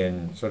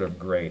in sort of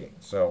grading.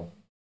 So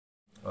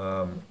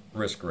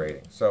risk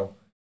rating. So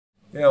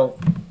a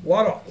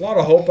lot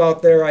of hope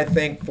out there, I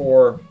think,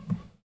 for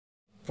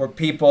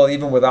people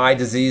even with eye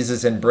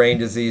diseases and brain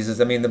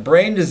diseases. I mean, the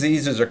brain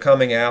diseases are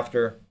coming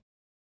after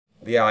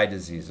the eye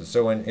diseases.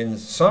 So in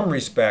some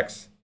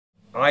respects,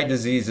 eye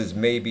diseases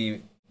may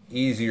be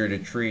easier to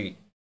treat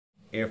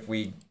if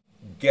we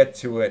get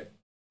to it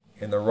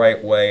in the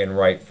right way and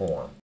right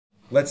form.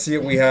 let's see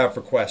what we have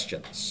for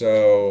questions.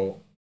 So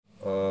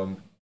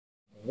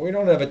we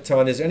don't have a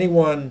ton. Is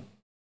anyone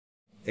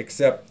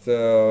except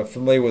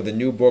familiar with a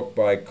new book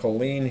by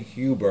Colleen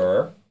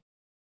Huber,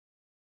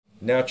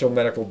 natural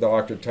medical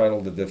doctor,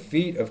 titled The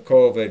Defeat of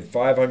COVID,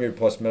 500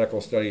 plus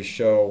medical studies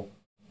show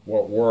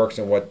what works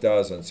and what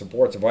doesn't.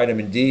 Supports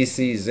vitamin D,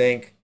 C,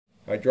 zinc,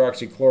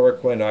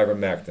 hydroxychloroquine,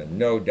 ivermectin,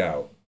 no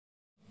doubt.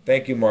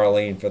 Thank you,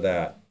 Marlene, for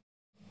that.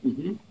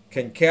 Mm-hmm.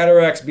 Can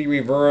cataracts be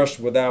reversed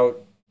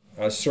without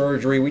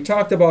surgery? We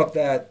talked about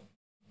that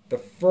the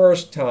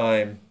first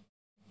time,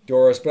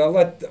 Doris, but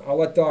I'll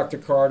let Dr.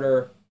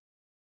 Carter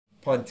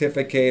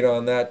pontificate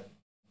on that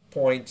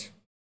point.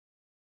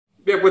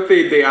 Yeah, with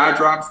the eye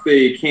drops,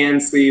 the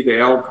Can-C, the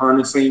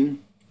L-carnosine,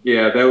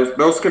 yeah,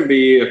 those can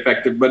be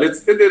effective, but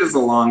it is a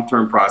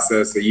long-term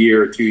process, a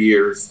year, 2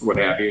 years, what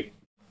have you.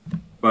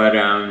 But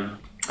and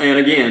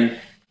again,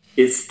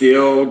 it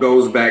still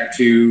goes back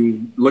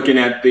to looking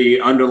at the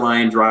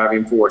underlying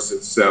driving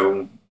forces.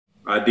 So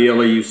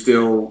ideally, you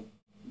still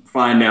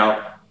find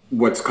out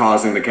what's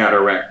causing the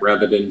cataract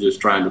rather than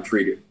just trying to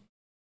treat it.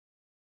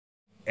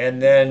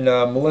 And then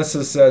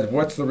Melissa says,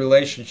 what's the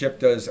relationship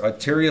does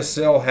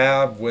arteriocel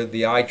have with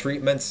the eye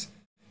treatments?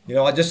 You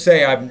know, I'll just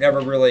say I've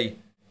never really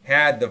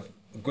had the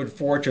good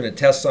fortune to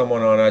test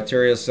someone on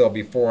arteriocel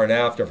before and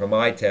after from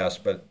eye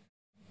test, but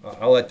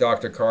I'll let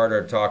Dr.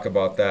 Carter talk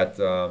about that.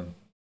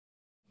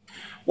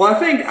 Well, I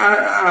think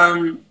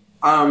I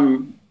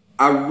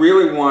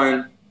really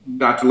want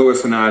Dr.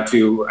 Lewis and I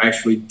to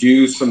actually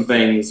do some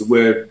things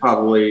with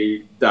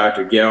probably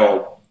Dr.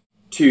 Gelb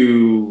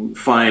to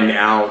find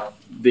out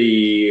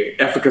the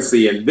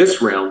efficacy in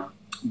this realm,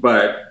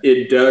 but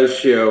it does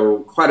show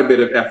quite a bit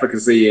of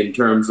efficacy in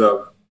terms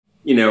of,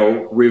 you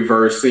know,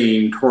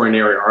 reversing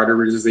coronary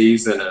artery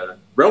disease in a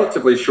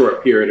relatively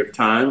short period of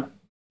time.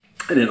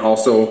 And it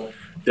also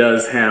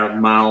does have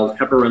mild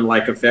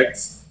heparin-like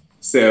effects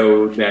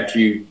so that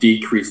you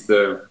decrease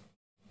the,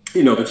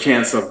 you know, the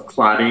chance of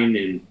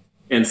clotting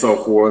and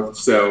so forth.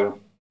 So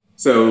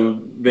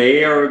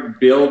they are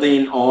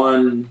building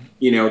on,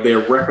 you know, their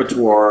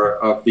repertoire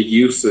of the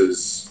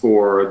uses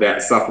for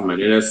that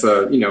supplement. And it's,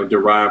 you know,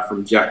 derived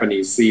from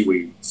Japanese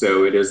seaweed.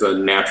 So it is a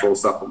natural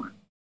supplement.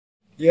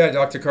 Yeah,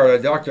 Dr. Carter,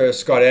 Dr.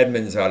 Scott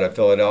Edmonds out of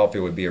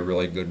Philadelphia would be a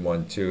really good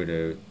one, too,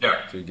 to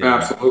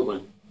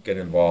get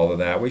involved in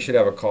that. We should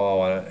have a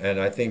call, and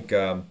I think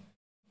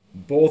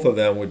both of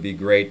them would be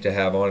great to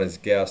have on as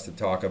guests to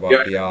talk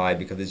about the eye,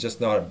 because it's just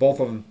not,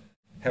 both of them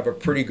have a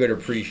pretty good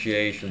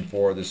appreciation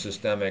for the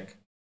systemic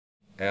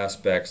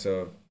aspects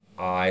of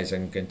eyes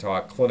and can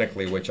talk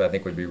clinically, which I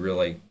think would be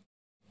really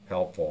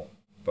helpful.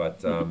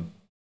 But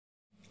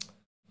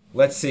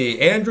let's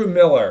see. Andrew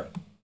Miller.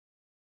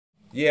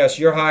 Yes,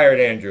 you're hired,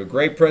 Andrew.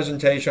 Great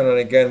presentation. And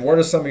again, what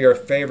are some of your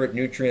favorite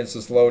nutrients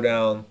to slow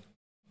down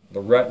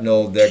the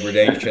retinal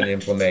degradation and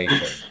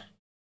inflammation?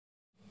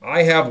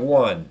 I have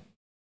one.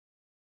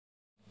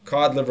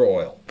 Cod liver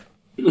oil.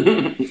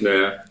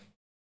 Yeah.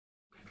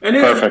 And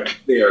it's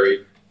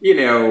necessary, you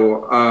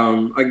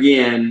know,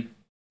 again,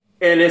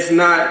 and it's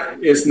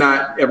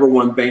not ever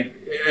one thing,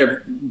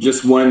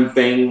 just one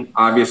thing,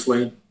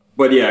 obviously.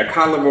 But yeah,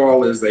 cod liver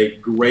oil is a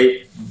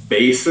great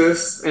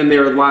basis. And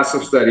there are lots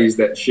of studies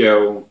that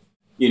show,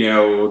 you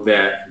know,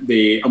 that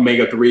the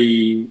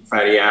omega-3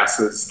 fatty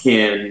acids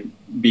can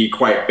be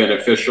quite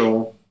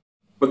beneficial.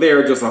 But there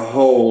are just a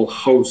whole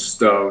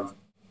host of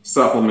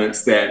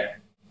supplements that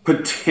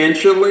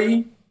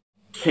potentially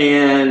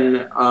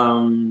can,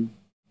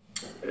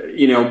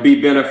 you know,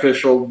 be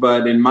beneficial.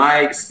 But in my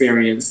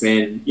experience,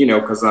 and, you know,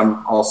 because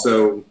I'm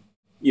also,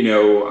 you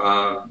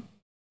know,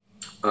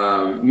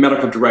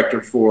 medical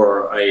director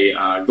for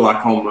a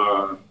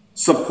glaucoma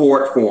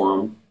support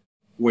forum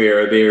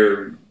where there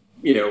are,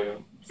 you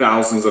know,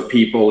 thousands of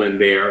people in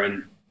there,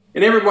 and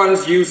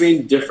everyone's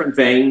using different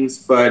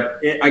things. But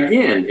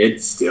again,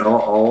 it still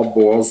all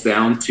boils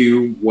down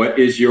to what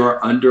is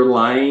your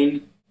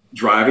underlying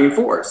driving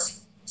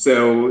force.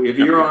 So if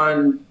you're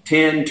on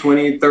 10,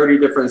 20, 30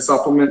 different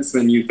supplements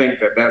and you think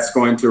that that's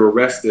going to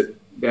arrest it,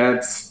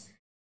 that's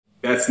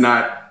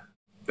not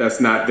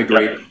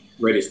the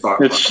greatest thought.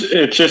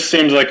 It just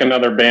seems like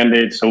another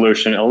Band-Aid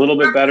solution, a little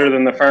bit better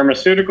than the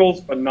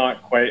pharmaceuticals, but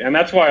not quite. And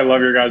that's why I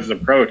love your guys'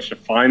 approach to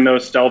find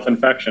those stealth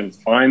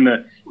infections, find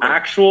the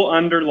actual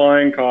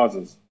underlying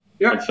causes.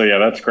 Yeah. And so, yeah,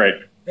 that's great.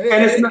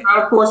 And it's not,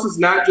 of course, it's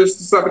not just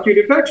the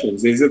subacute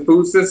infections. Is it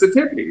food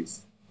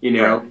sensitivities? You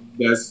know,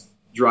 that's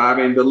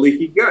driving the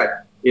leaky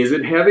gut. Is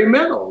it heavy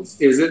metals?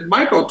 Is it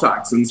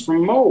mycotoxins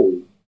from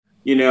mold?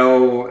 You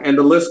know, and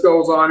the list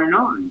goes on and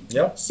on.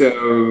 Yep.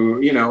 So,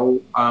 you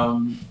know,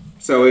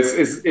 so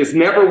it's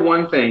never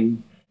one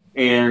thing.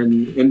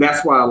 And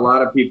that's why a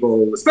lot of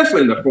people,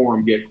 especially in the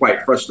forum, get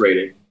quite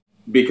frustrated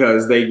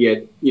because they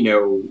get, you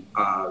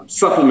know,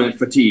 supplement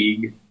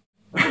fatigue,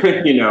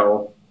 you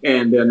know,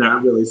 and they're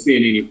not really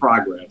seeing any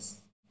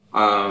progress.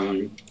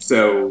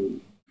 So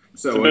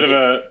it's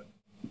a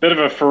bit of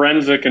a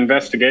forensic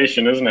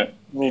investigation, isn't it?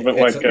 A little bit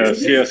like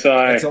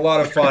CSI. It's a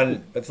lot of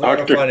fun. It's a lot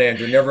of fun,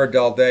 Andrew. Never a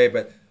dull day.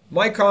 But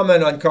my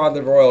comment on cod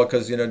liver oil,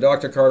 because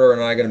Dr. Carter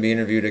and I are going to be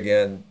interviewed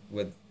again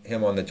with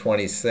him on the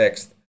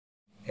 26th,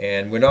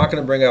 and we're not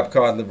going to bring up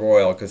cod liver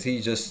oil because he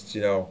just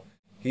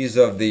he's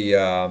of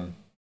the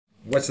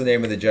what's the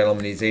name of the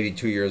gentleman? He's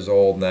 82 years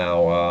old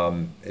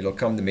now. It'll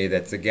come to me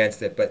that's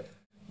against it, but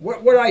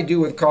what I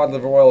do with cod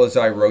liver oil is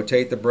I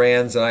rotate the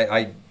brands, and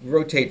I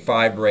rotate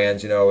 5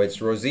 brands.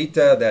 It's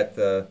Rosita that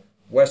the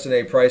Weston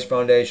A. Price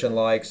Foundation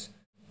likes.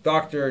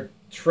 Dr.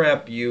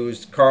 Tremp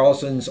used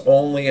Carlson's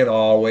Only and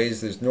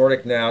Always. There's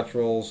Nordic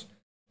Naturals.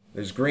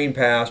 There's Green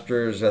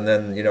Pastures, and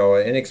then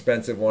an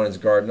inexpensive one is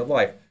Garden of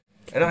Life.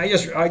 And I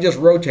just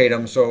rotate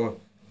them,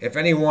 so if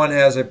anyone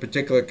has a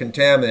particular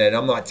contaminant,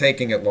 I'm not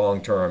taking it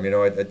long term.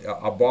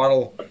 A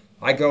bottle,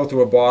 I go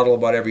through a bottle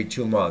about every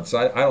 2 months.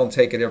 I don't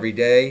take it every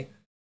day.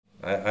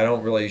 I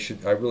really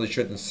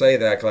shouldn't say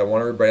that because I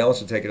want everybody else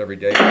to take it every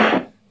day.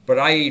 But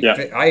I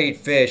eat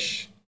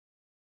fish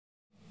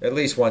at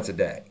least once a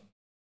day.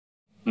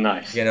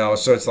 Nice.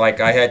 So it's like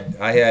I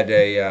had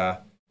a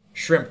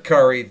shrimp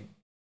curry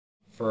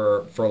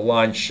for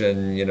lunch,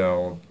 and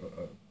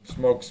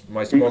smoked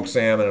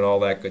salmon and all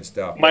that good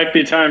stuff. Might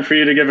be time for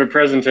you to give a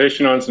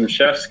presentation on some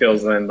chef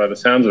skills then, by the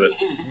sounds of it.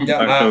 No,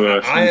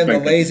 I am the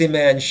lazy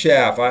man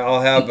chef.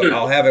 I'll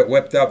have it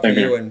whipped up for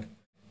you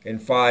in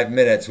 5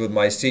 minutes with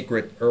my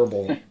secret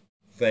herbal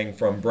thing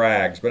from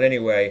Bragg's. But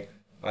anyway,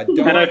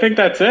 and I think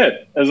that's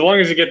it. As long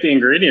as you get the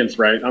ingredients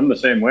right, I'm the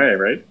same way,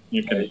 right?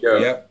 You can make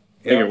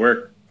it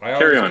work.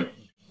 Carry on.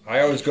 I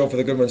always go for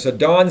the good one. So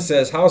Don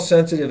says, how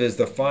sensitive is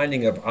the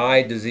finding of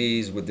eye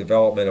disease with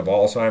development of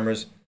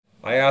Alzheimer's?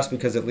 I ask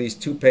because at least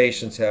 2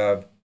 patients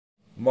have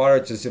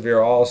moderate to severe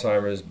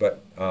Alzheimer's,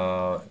 but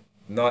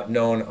not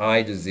known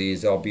eye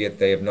disease, albeit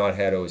they have not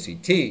had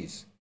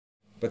OCTs.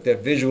 But their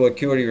visual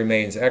acuity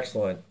remains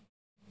excellent,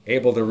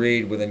 able to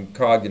read within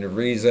cognitive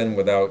reason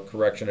without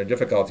correction or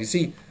difficulty.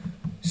 See,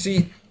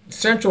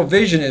 central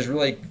vision is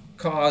really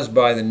caused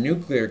by the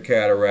nuclear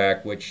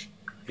cataract, which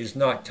is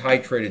not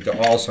titrated to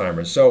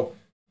Alzheimer's. So,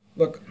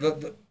 look,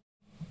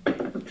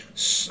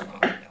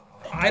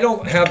 I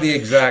don't have the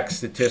exact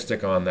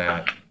statistic on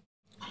that.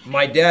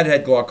 My dad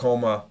had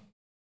glaucoma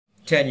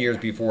 10 years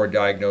before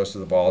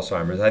diagnosis of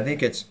Alzheimer's. I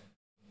think it's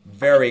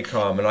very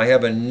common. I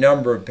have a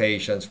number of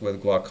patients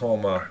with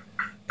glaucoma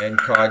and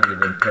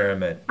cognitive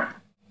impairment.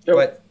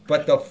 But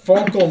the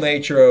focal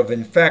nature of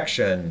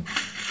infection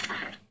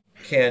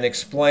can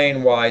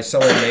explain why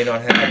someone may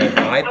not have an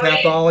eye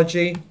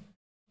pathology,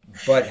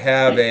 but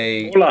have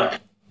a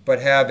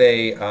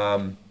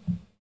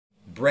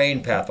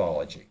brain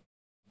pathology.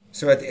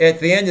 So at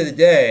the end of the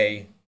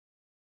day,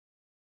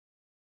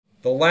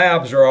 the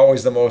labs are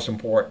always the most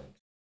important.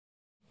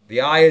 The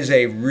eye is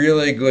a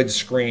really good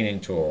screening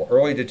tool,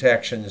 early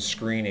detection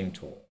screening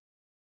tool.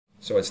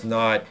 So it's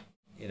not,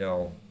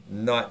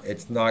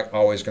 it's not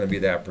always going to be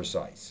that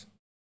precise.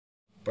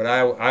 But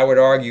I would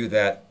argue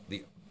that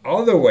the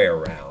other way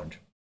around,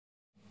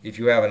 if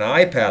you have an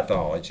eye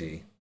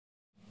pathology,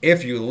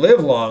 if you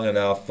live long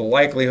enough, the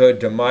likelihood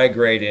to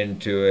migrate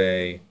into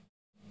a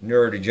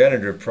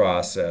neurodegenerative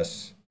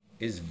process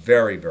is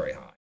very, very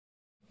high.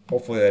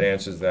 Hopefully that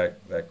answers that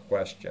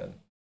question.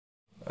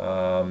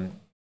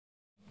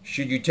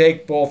 Should you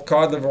take both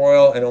cod liver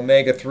oil and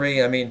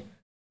omega-3? I mean,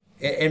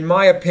 in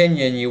my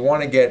opinion, you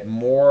want to get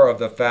more of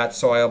the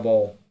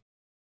fat-soluble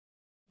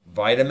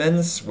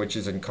vitamins, which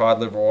is in cod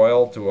liver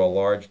oil to a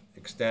large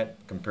extent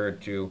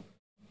compared to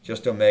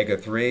just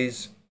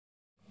omega-3s.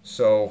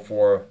 So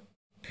for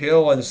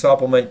pill and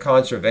supplement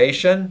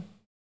conservation,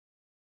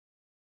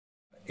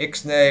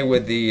 ixnay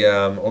with the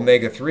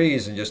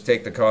omega-3s and just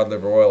take the cod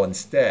liver oil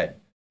instead.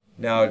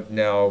 Now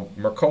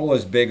Mercola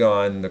is big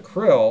on the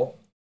krill,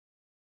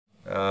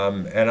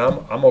 and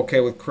I'm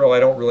okay with krill. I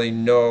don't really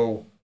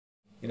know,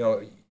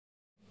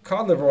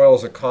 cod liver oil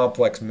is a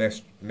complex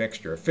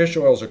mixture. Fish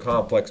oils are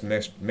complex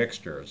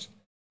mixtures,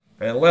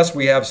 and unless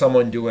we have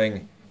someone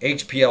doing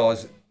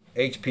HPLC,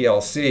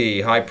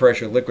 high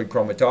pressure liquid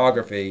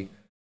chromatography,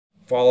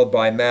 followed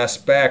by mass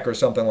spec or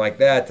something like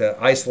that to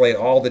isolate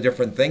all the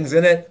different things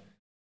in it,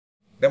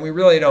 then we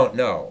really don't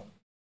know.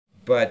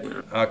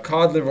 But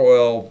cod liver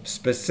oil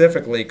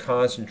specifically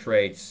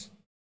concentrates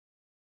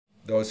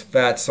those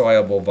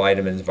fat-soluble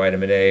vitamins,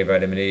 vitamin A,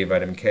 vitamin E,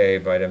 vitamin K,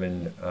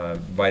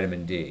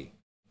 vitamin D.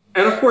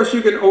 And of course,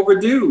 you can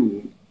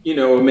overdo,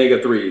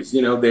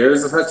 omega-3s.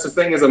 There's such a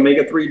thing as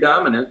omega-3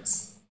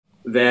 dominance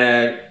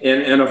that,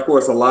 and of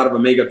course, a lot of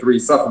omega-3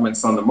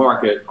 supplements on the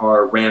market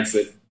are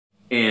rancid,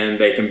 and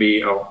they can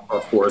be,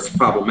 of course,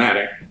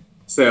 problematic.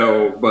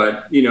 So,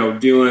 but,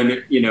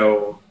 doing,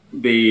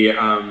 the,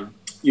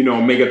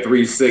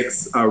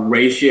 omega-3/6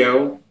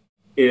 ratio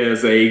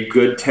is a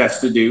good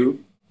test to do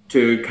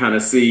to kind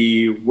of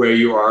see where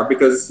you are,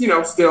 because,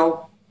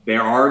 still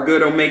there are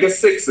good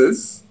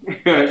omega-6s,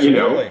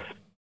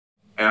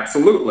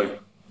 Absolutely.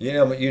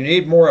 You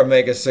need more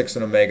omega-6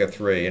 and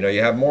omega-3.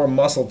 You have more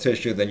muscle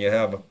tissue than you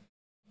have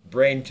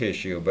brain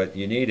tissue, but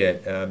you need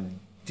it.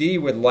 D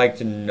would like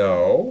to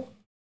know,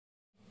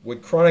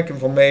 would chronic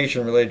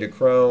inflammation related to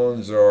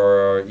Crohn's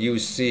or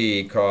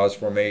UC cause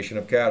formation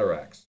of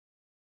cataracts?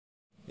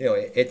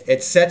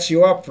 it sets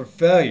you up for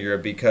failure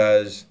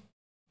because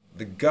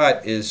the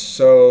gut is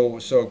so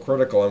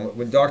critical. And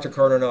when Dr.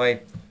 Carter and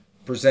I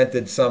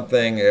presented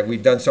something,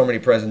 we've done so many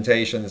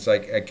presentations,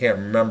 I can't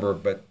remember,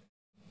 but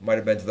might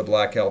have been to the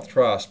Black Health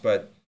Trust,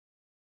 but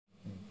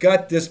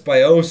gut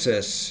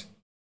dysbiosis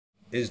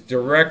is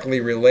directly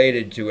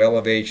related to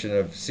elevation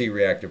of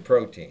C-reactive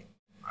protein.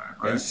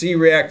 Right. And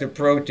C-reactive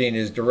protein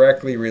is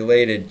directly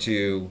related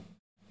to,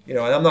 and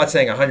I'm not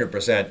saying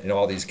 100% in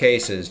all these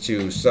cases,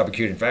 to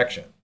subacute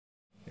infection,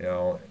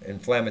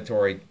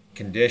 inflammatory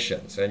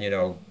conditions. And,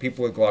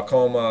 people with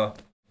glaucoma,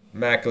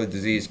 macular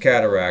disease,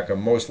 cataract are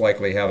most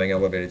likely having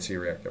elevated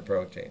C-reactive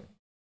protein.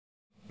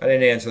 I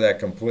didn't answer that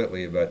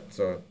completely, but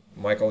so,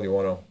 Michael, you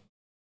want to?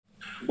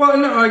 Well,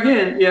 no,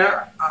 again,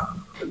 yeah,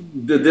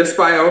 the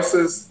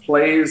dysbiosis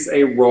plays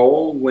a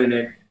role when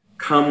it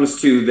comes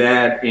to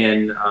that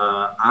in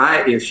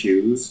eye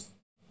issues.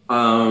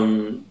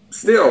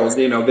 Still,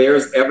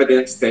 there's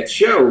evidence that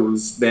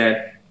shows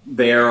that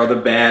there are the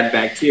bad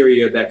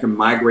bacteria that can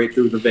migrate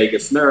through the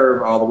vagus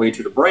nerve all the way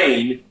to the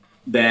brain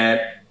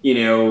that,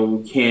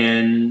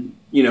 can,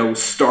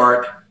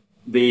 start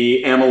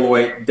the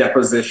amyloid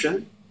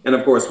deposition. And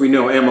of course, we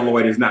know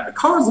amyloid is not the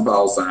cause of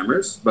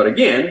Alzheimer's, but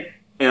again,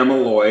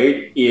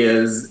 amyloid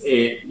is,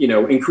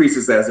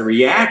 increases as a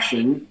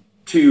reaction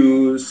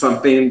to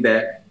something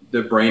that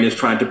the brain is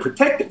trying to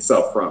protect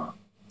itself from.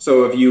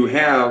 So if you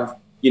have,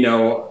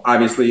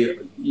 obviously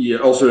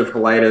ulcerative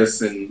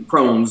colitis and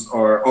Crohn's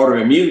are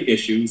autoimmune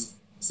issues.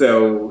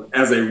 So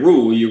as a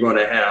rule, you're going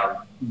to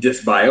have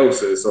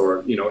dysbiosis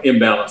or,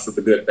 imbalance of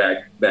the good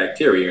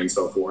bacteria and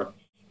so forth.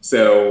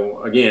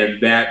 So again,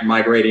 that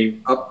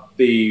migrating up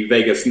the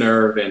vagus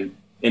nerve and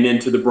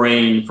into the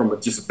brain from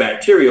just a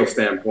bacterial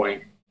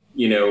standpoint,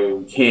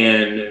 can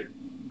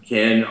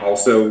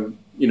also,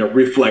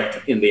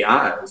 reflect in the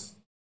eyes.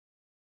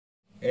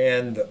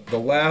 And the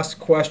last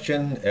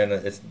question, and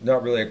it's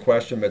not really a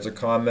question, but it's a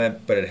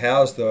comment, but it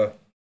has the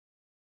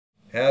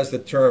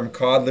term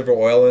cod liver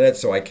oil in it,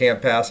 so I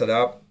can't pass it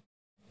up.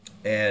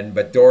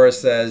 But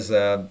Doris says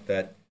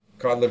that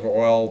cod liver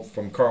oil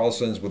from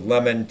Carlson's with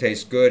lemon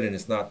tastes good and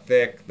it's not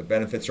thick. The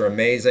benefits are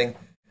amazing.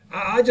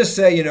 I just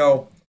say,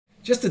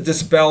 just to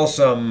dispel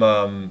some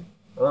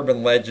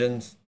urban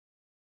legends,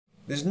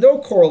 there's no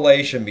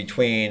correlation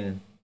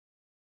between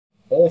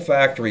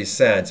olfactory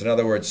sense, in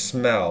other words,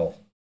 smell,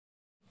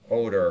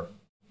 odor,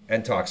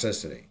 and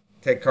toxicity.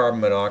 Take carbon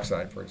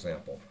monoxide, for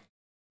example.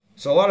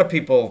 So a lot of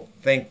people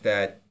think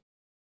that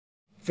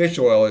fish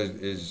oil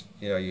is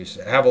you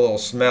have a little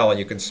smell and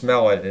you can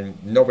smell it,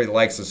 and nobody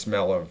likes the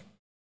smell of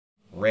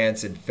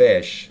rancid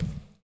fish,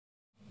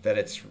 that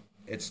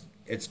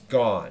it's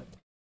gone.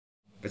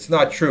 It's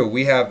not true.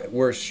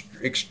 We're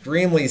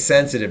extremely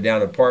sensitive,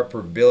 down to part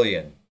per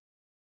billion,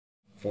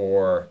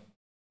 for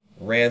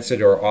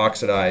rancid or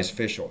oxidized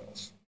fish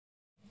oils.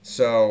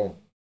 So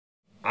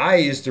I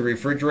used to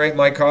refrigerate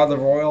my cod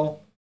liver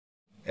oil,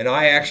 and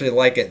I actually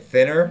like it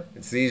thinner.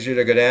 It's easier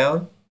to go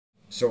down.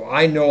 So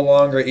I no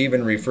longer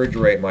even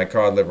refrigerate my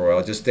cod liver oil.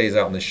 It just stays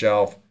out on the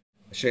shelf.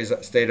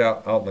 It stays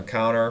out on the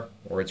counter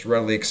where it's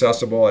readily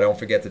accessible. I don't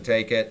forget to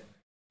take it.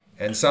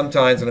 And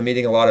sometimes when I'm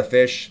eating a lot of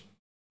fish,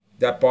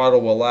 that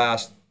bottle will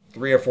last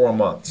 3 or 4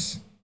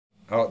 months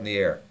out in the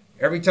air.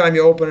 Every time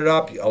you open it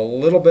up, a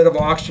little bit of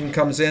oxygen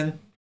comes in.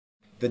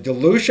 The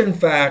dilution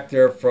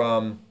factor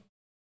from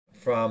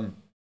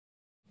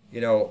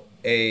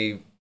a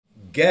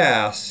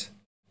gas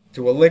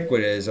to a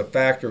liquid is a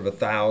factor of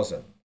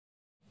 1,000.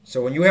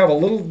 So when you have a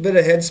little bit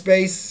of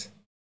headspace,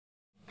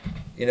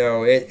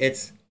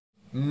 it's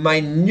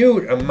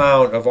minute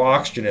amount of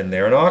oxygen in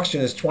there, and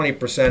oxygen is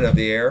 20% of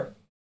the air.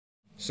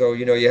 So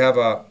you have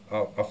a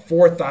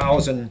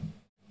 4,000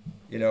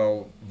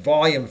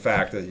 volume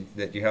factor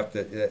that you have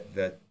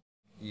that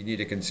you need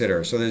to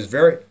consider. So there's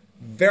very,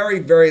 very,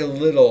 very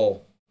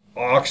little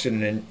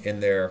oxygen in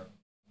there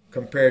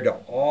compared to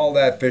all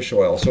that fish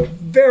oil. So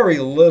very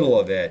little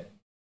of it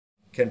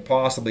can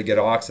possibly get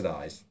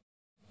oxidized.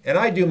 And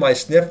I do my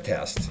sniff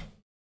test,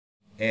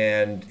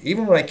 and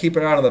even when I keep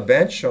it out on the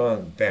bench,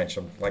 I'm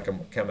like a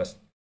chemist,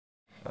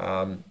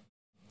 I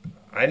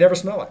never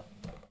smell it.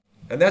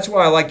 And that's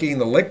why I like eating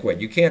the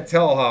liquid. You can't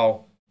tell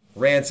how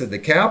rancid the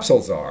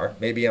capsules are.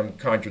 Maybe I'm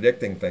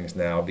contradicting things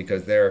now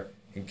because they're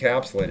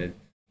encapsulated.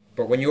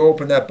 But when you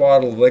open that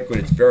bottle of liquid,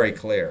 it's very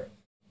clear.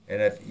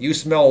 And if you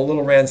smell a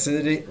little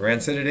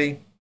rancidity,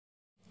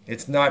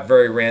 it's not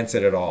very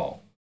rancid at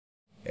all.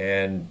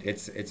 And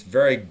it's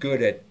very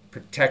good at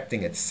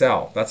protecting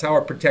itself. That's how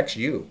it protects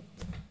you.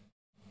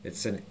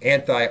 It's an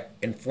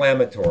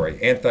anti-inflammatory,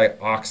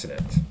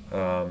 antioxidant.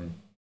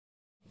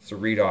 It's a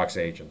redox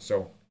agent.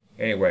 So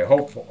anyway,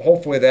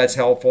 hopefully that's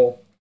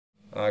helpful.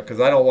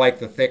 Because I don't like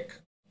the thick,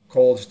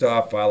 cold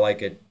stuff. I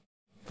like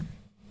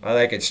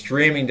it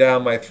streaming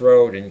down my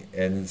throat,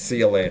 and see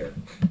you later.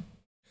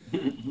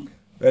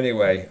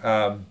 Anyway,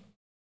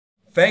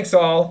 thanks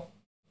all,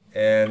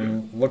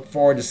 and look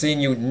forward to seeing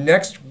you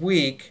next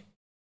week.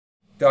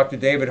 Dr.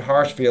 David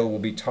Harshfield will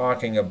be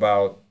talking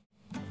about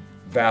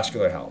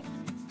vascular health.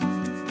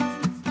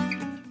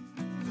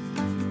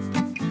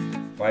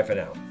 Bye for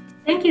now.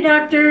 Thank you,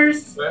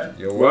 doctors.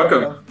 You're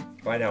welcome. welcome.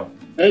 Bye now.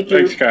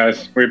 Thanks,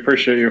 guys. We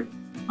appreciate you.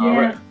 All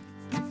right.